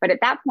standpoint, but at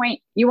that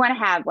point, you want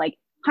to have like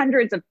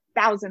hundreds of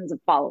thousands of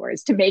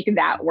followers to make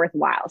that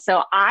worthwhile.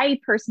 So I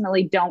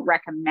personally don't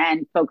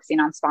recommend focusing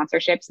on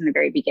sponsorships in the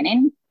very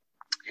beginning.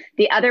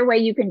 The other way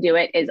you can do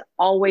it is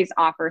always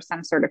offer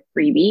some sort of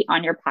freebie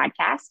on your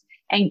podcast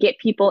and get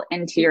people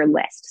into your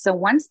list. So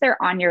once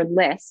they're on your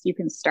list, you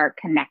can start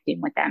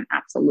connecting with them.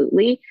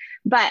 Absolutely.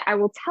 But I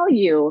will tell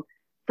you,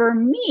 for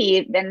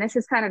me, then this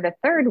is kind of the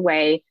third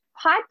way.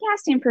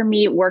 Podcasting for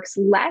me works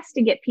less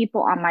to get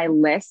people on my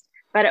list,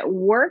 but it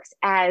works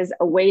as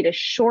a way to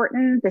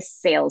shorten the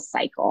sales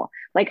cycle.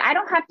 Like I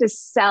don't have to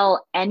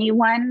sell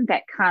anyone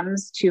that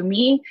comes to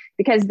me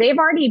because they've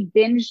already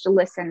binged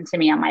listened to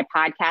me on my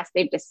podcast.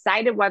 They've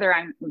decided whether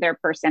I'm their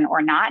person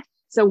or not.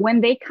 So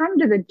when they come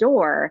to the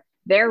door,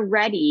 they're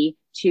ready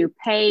to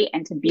pay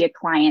and to be a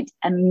client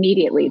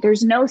immediately.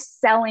 There's no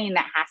selling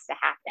that has to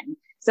happen.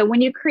 So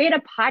when you create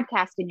a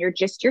podcast and you're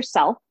just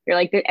yourself, you're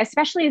like,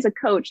 especially as a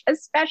coach,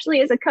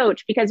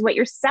 because what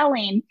you're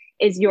selling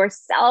is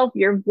yourself,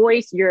 your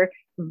voice, your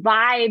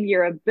vibe,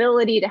 your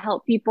ability to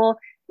help people.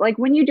 Like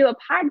when you do a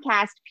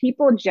podcast,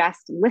 people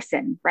just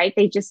listen, right?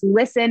 They just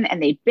listen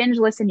and they binge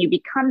listen. You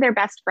become their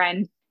best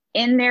friend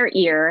in their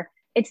ear.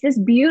 It's this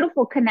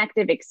beautiful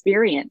connective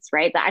experience,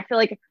 right? That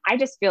I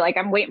just feel like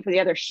I'm waiting for the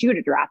other shoe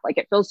to drop. Like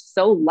it feels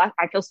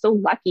I feel so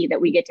lucky that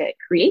we get to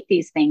create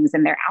these things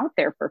and they're out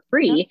there for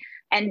free.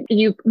 And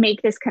you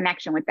make this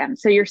connection with them.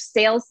 So your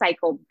sales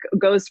cycle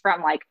goes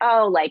from like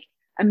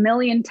a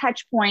million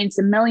touch points,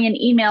 a million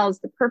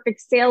emails, the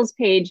perfect sales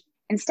page.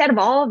 Instead of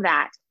all of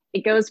that,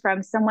 it goes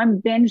from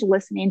someone binge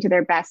listening to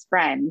their best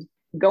friend,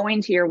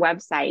 going to your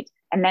website,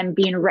 and then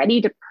being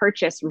ready to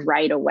purchase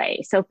right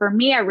away. So for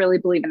me, I really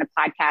believe in a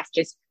podcast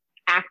just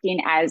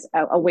acting as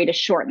a way to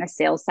shorten the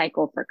sales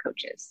cycle for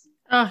coaches.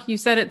 Oh, you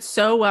said it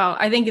so well.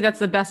 I think that's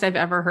the best I've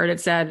ever heard it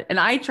said. And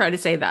I try to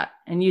say that,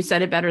 and you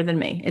said it better than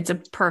me. It's a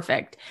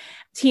perfect.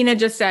 Tina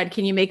just said,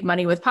 can you make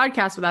money with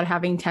podcasts without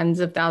having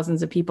tens of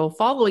thousands of people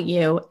follow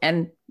you?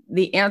 And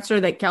the answer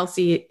that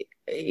Kelsey,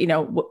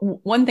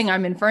 one thing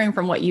I'm inferring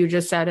from what you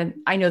just said, and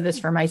I know this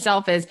for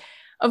myself, is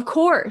of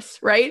course,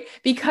 right?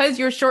 Because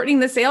you're shortening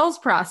the sales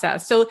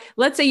process. So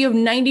let's say you have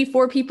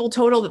 94 people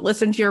total that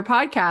listen to your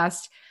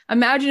podcast.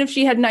 Imagine if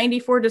she had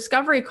 94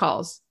 discovery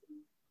calls.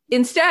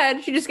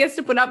 Instead, she just gets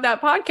to put up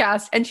that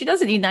podcast and she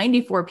doesn't need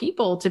 94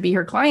 people to be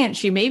her client.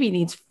 She maybe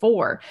needs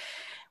 4.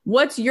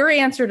 What's your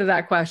answer to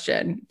that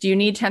question? Do you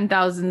need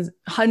 10,000,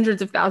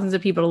 hundreds of thousands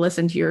of people to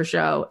listen to your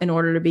show in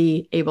order to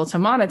be able to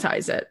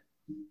monetize it?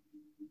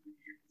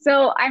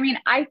 So,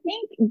 I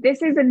think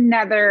this is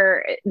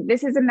another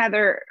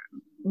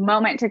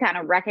moment to kind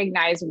of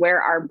recognize where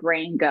our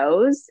brain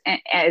goes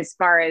as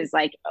far as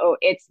like, oh,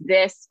 it's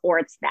this or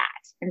it's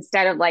that,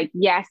 instead of like,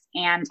 yes,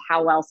 and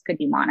how else could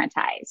you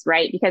monetize,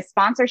 right? Because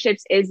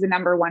sponsorships is the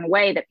number one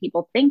way that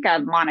people think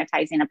of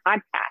monetizing a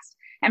podcast.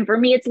 And for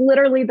me, it's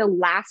literally the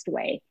last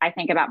way I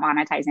think about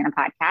monetizing a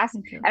podcast.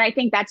 And I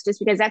think that's just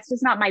because that's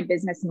just not my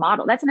business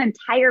model. That's an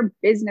entire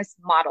business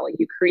model.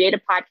 You create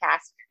a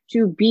podcast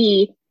to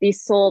be the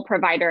sole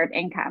provider of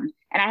income.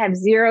 And I have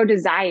zero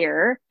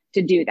desire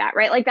to do that,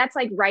 right? Like that's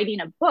like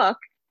writing a book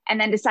and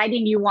then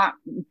deciding you want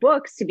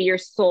books to be your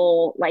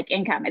sole like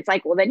income. It's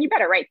like, well, then you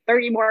better write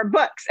 30 more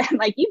books and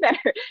like, you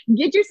better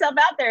get yourself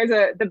out there as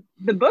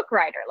the book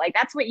writer. Like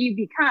that's what you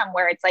become,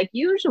 where it's like,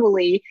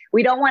 usually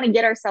we don't want to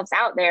get ourselves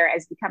out there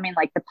as becoming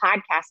like the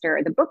podcaster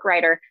or the book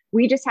writer.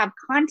 We just have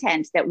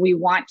content that we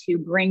want to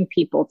bring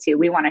people to.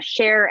 We want to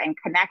share and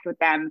connect with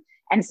them.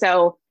 And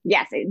so,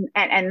 yes,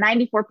 and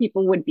 94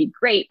 people would be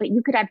great, but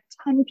you could have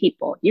 10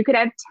 people. You could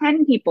have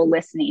 10 people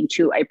listening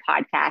to a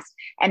podcast.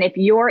 And if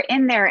you're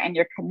in there and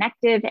you're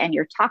connective and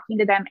you're talking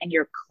to them and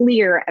you're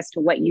clear as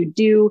to what you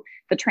do,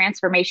 the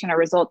transformation or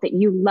result that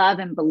you love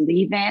and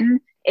believe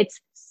in, it's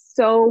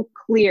so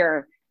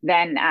clear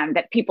then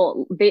that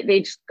people,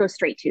 they just go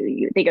straight to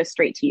you. They go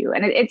straight to you.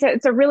 And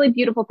it's a really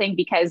beautiful thing,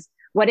 because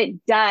what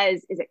it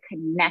does is it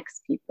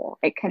connects people.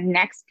 It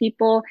connects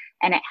people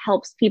and it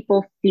helps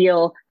people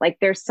feel like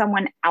there's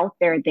someone out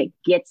there that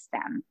gets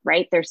them,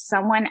 right? There's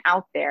someone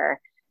out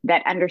there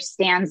that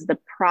understands the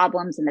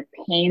problems and the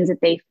pains that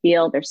they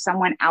feel. There's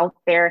someone out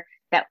there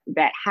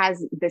that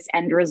has this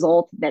end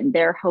result that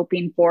they're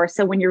hoping for.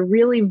 So when you're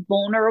really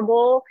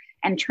vulnerable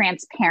and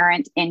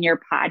transparent in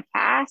your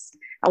podcast,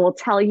 I will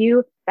tell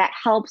you that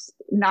helps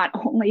not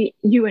only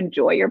you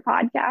enjoy your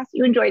podcast,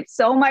 you enjoy it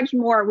so much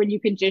more when you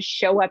can just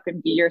show up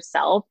and be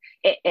yourself.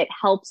 It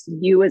helps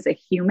you as a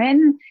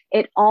human.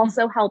 It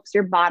also helps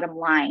your bottom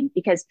line,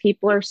 because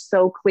people are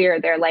so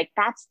clear. They're like,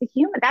 that's the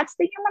human I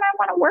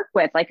want to work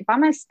with. Like if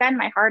I'm going to spend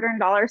my hard-earned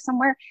dollars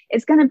somewhere,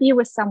 it's going to be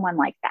with someone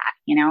like that,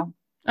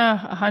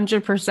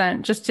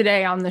 100%. Just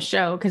today on the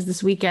show, because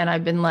this weekend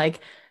I've been like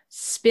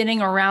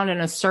spinning around in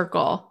a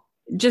circle,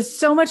 just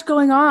so much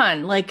going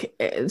on, like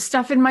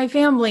stuff in my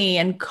family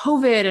and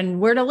COVID and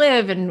where to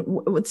live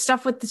and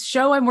stuff with the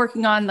show I'm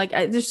working on. Like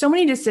there's so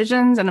many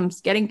decisions and I'm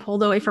getting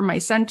pulled away from my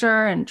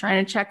center and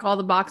trying to check all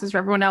the boxes for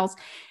everyone else.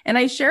 And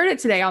I shared it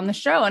today on the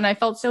show and I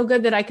felt so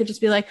good that I could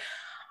just be like,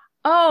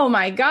 oh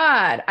my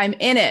God, I'm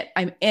in it.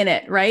 I'm in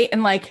it. Right.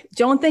 And like,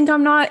 don't think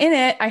I'm not in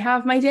it. I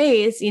have my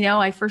days,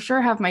 I for sure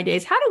have my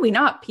days. How do we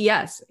not?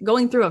 PS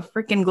going through a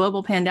freaking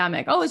global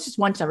pandemic. Oh, it's just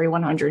once every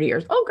 100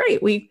 years. Oh,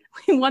 great. We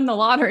won the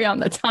lottery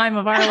on the time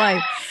of our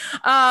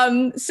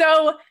life.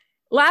 So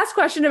last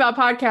question about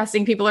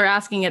podcasting. People are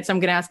asking it. So I'm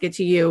going to ask it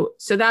to you.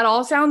 So that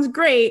all sounds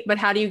great, but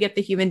how do you get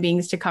the human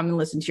beings to come and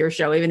listen to your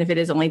show? Even if it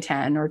is only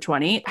 10 or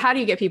 20, how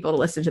do you get people to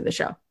listen to the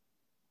show?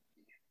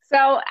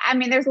 So, I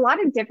mean, there's a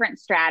lot of different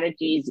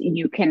strategies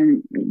you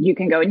can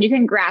go and you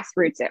can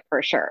grassroots it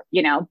for sure,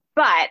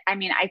 but I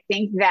mean, I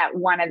think that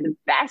one of the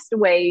best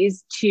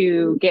ways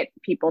to get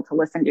people to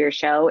listen to your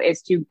show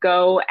is to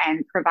go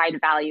and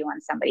provide value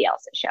on somebody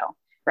else's show,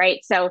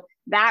 right? So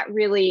that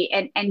really,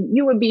 and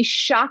you would be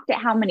shocked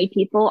at how many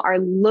people are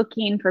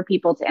looking for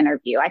people to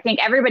interview. I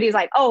think everybody's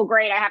like, oh,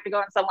 great, I have to go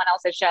on someone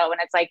else's show.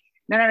 And it's like,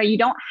 no, you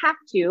don't have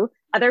to.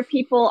 Other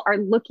people are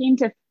looking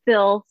to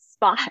fill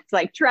spots.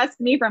 Like, trust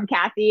me, from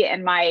Kathy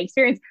and my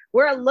experience,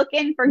 we're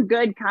looking for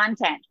good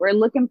content. We're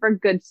looking for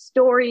good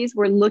stories.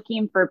 We're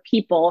looking for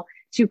people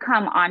to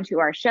come onto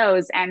our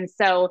shows. And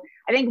so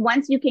I think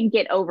once you can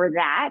get over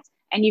that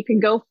and you can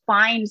go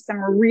find some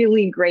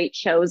really great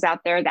shows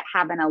out there that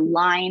have an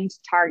aligned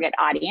target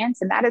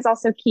audience. And that is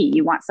also key.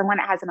 You want someone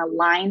that has an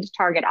aligned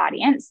target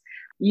audience.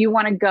 You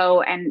want to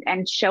go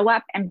and show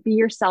up and be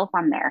yourself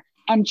on there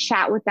and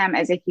chat with them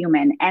as a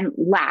human and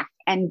laugh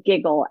and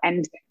giggle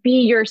and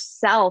be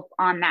yourself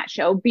on that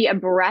show. Be a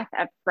breath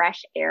of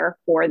fresh air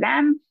for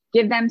them.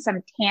 Give them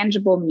some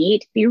tangible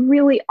meat. Be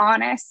really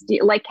honest.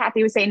 Like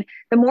Kathy was saying,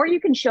 the more you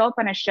can show up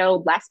on a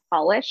show less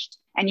polished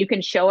and you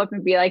can show up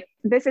and be like,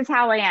 this is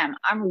how I am.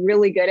 I'm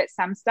really good at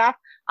some stuff.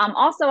 I'm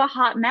also a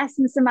hot mess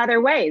in some other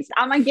ways.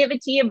 I'm going to give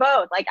it to you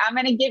both. Like, I'm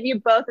going to give you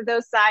both of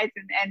those sides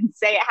and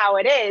say it how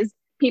it is.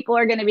 People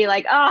are going to be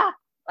like,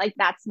 like,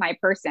 that's my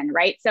person,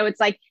 right? So it's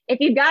like, if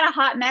you've got a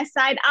hot mess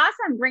side,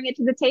 awesome, bring it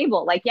to the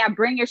table. Like, yeah,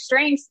 bring your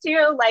strengths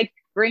too, like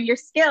bring your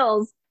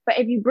skills. But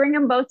if you bring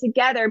them both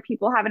together,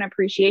 people have an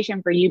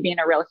appreciation for you being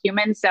a real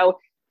human. So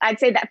I'd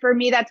say that for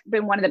me, that's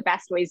been one of the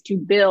best ways to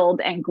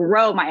build and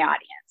grow my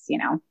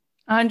audience,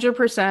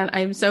 100%.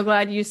 I'm so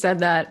glad you said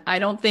that. I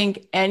don't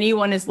think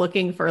anyone is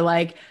looking for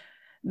like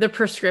the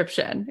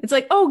prescription. It's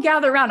like, oh,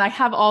 gather around. I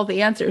have all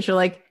the answers. You're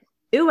like,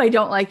 ooh, I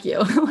don't like you.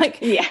 Like,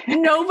 yeah.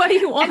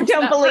 Nobody wants I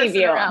don't believe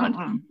you.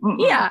 Around.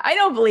 Yeah, I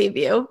don't believe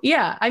you.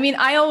 Yeah. I mean,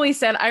 I always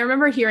said, I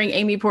remember hearing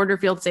Amy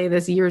Porterfield say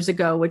this years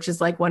ago, which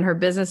is like, when her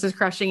business is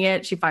crushing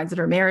it, she finds that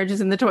her marriage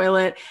is in the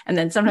toilet. And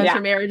then sometimes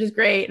her marriage is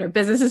great and her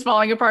business is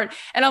falling apart.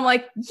 And I'm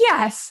like,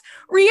 yes,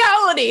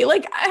 reality.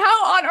 Like,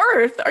 how on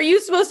earth are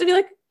you supposed to be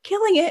like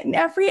killing it in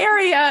every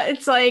area?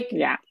 It's like,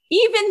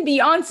 even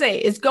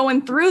Beyonce is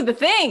going through the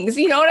things,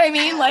 you know what I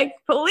mean? Like,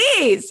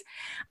 please.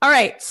 All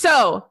right.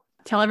 So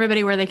tell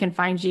everybody where they can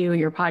find you,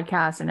 your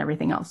podcast, and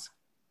everything else.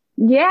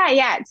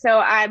 Yeah.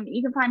 So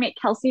you can find me at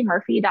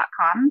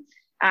kelseymurphy.com.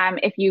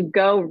 If you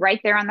go right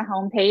there on the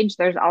homepage,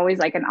 there's always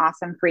like an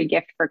awesome free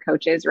gift for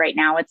coaches. Right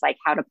now, it's like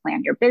how to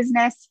plan your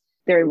business.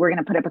 We're going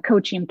to put up a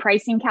coaching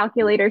pricing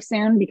calculator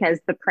soon because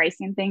the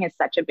pricing thing is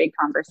such a big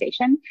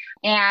conversation.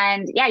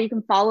 And yeah, you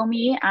can follow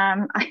me.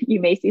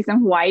 You may see some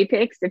Hawaii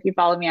pics if you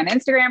follow me on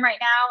Instagram right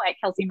now at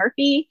Kelsey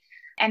Murphy.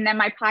 And then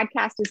my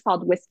podcast is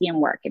called Whiskey and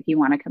Work, if you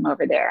want to come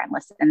over there and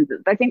listen.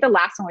 I think the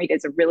last one we did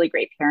is a really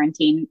great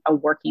a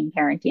working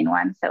parenting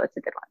one. So it's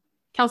a good one.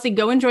 Kelsey,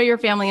 go enjoy your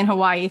family in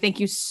Hawaii.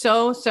 Thank you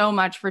so, so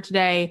much for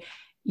today.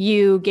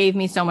 You gave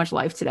me so much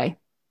life today.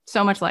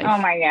 So much life.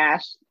 Oh my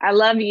gosh. I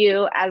love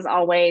you as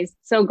always.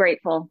 So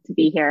grateful to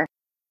be here.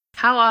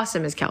 How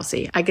awesome is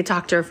Kelsey? I could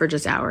talk to her for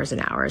just hours and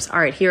hours. All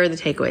right, here are the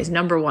takeaways.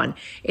 Number 1,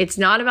 it's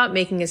not about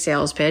making a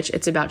sales pitch.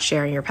 It's about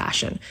sharing your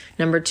passion.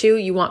 Number 2,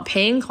 you want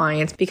paying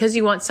clients because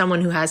you want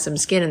someone who has some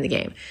skin in the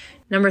game.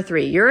 Number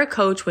 3, you're a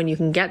coach when you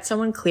can get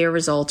someone clear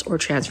results or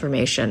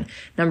transformation.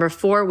 Number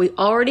 4, we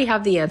already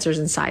have the answers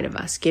inside of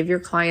us. Give your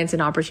clients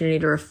an opportunity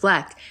to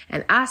reflect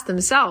and ask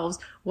themselves,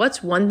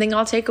 what's one thing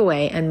I'll take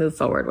away and move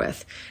forward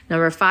with?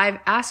 Number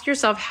 5, ask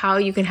yourself how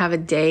you can have a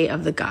day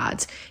of the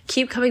gods.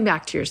 Keep coming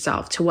back to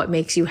yourself, to what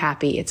makes you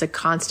happy. It's a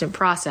constant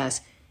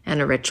process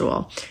and a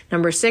ritual.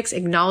 Number 6,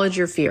 acknowledge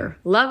your fear.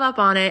 Love up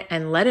on it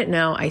and let it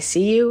know, I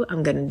see you,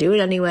 I'm going to do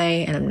it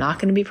anyway, and I'm not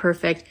going to be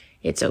perfect.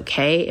 It's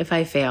okay if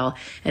I fail.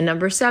 And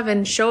number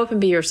 7, show up and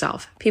be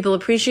yourself. People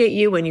appreciate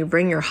you when you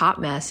bring your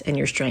hot mess and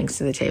your strengths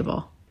to the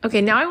table.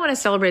 Okay, now I want to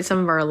celebrate some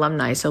of our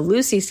alumni. So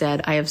Lucy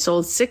said, I have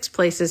sold 6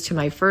 places to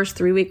my first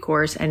 3-week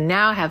course and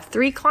now have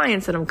 3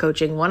 clients that I'm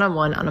coaching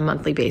one-on-one on a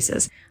monthly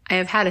basis. I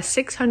have had a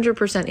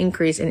 600%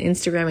 increase in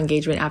Instagram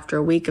engagement after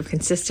a week of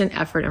consistent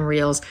effort and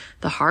reels.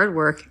 The hard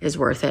work is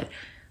worth it.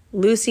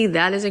 Lucy,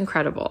 that is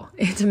incredible.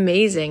 It's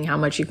amazing how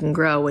much you can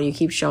grow when you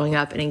keep showing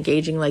up and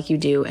engaging like you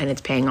do, and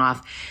it's paying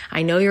off.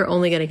 I know you're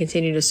only going to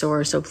continue to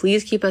soar, so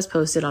please keep us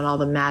posted on all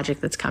the magic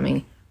that's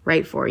coming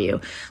right for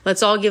you.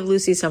 Let's all give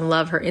Lucy some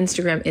love. Her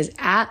Instagram is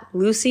at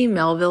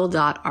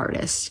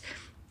lucymelville.artist.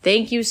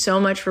 Thank you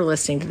so much for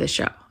listening to the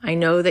show. I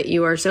know that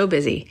you are so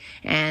busy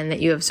and that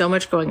you have so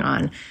much going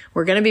on.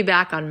 We're going to be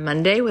back on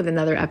Monday with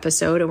another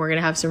episode, and we're going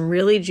to have some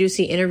really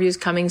juicy interviews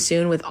coming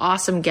soon with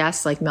awesome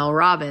guests like Mel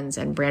Robbins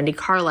and Brandi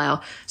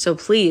Carlile. So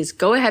please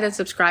go ahead and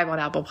subscribe on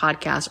Apple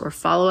Podcasts or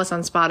follow us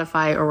on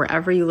Spotify or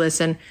wherever you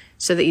listen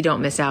so that you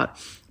don't miss out.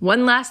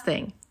 One last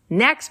thing.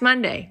 Next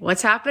Monday,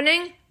 what's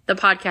happening? The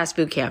Podcast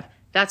Bootcamp.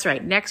 That's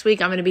right. Next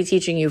week, I'm going to be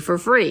teaching you for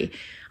free.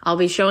 I'll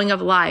be showing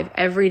up live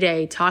every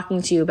day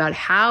talking to you about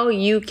how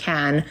you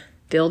can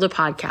build a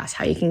podcast,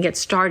 how you can get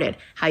started,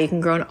 how you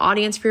can grow an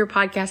audience for your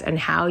podcast, and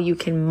how you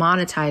can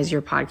monetize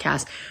your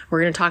podcast.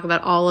 We're going to talk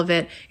about all of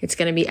it. It's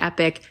going to be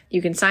epic.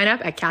 You can sign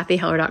up at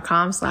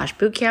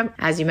kathyheller.com/bootcamp.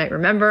 As you might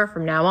remember,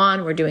 from now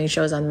on, we're doing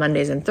shows on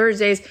Mondays and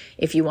Thursdays.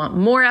 If you want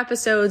more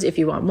episodes, if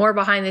you want more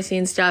behind the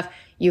scenes stuff,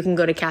 you can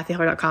go to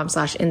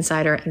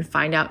kathyheller.com/insider and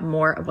find out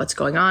more of what's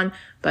going on.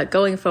 But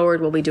going forward,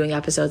 we'll be doing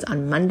episodes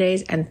on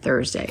Mondays and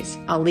Thursdays.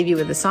 I'll leave you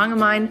with a song of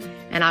mine,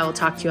 and I will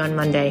talk to you on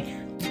Monday.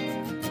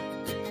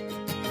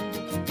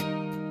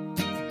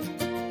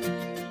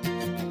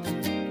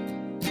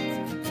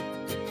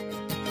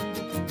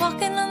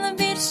 Walking on the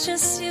beach,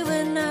 just you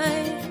and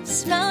I,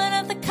 smelling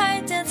at the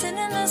kite, dancing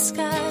in the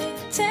sky.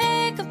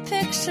 Take a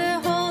picture,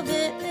 hold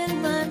it in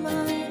my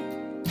mind.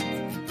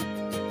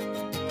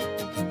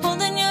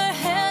 Holding your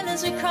hand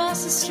as we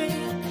cross the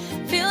street.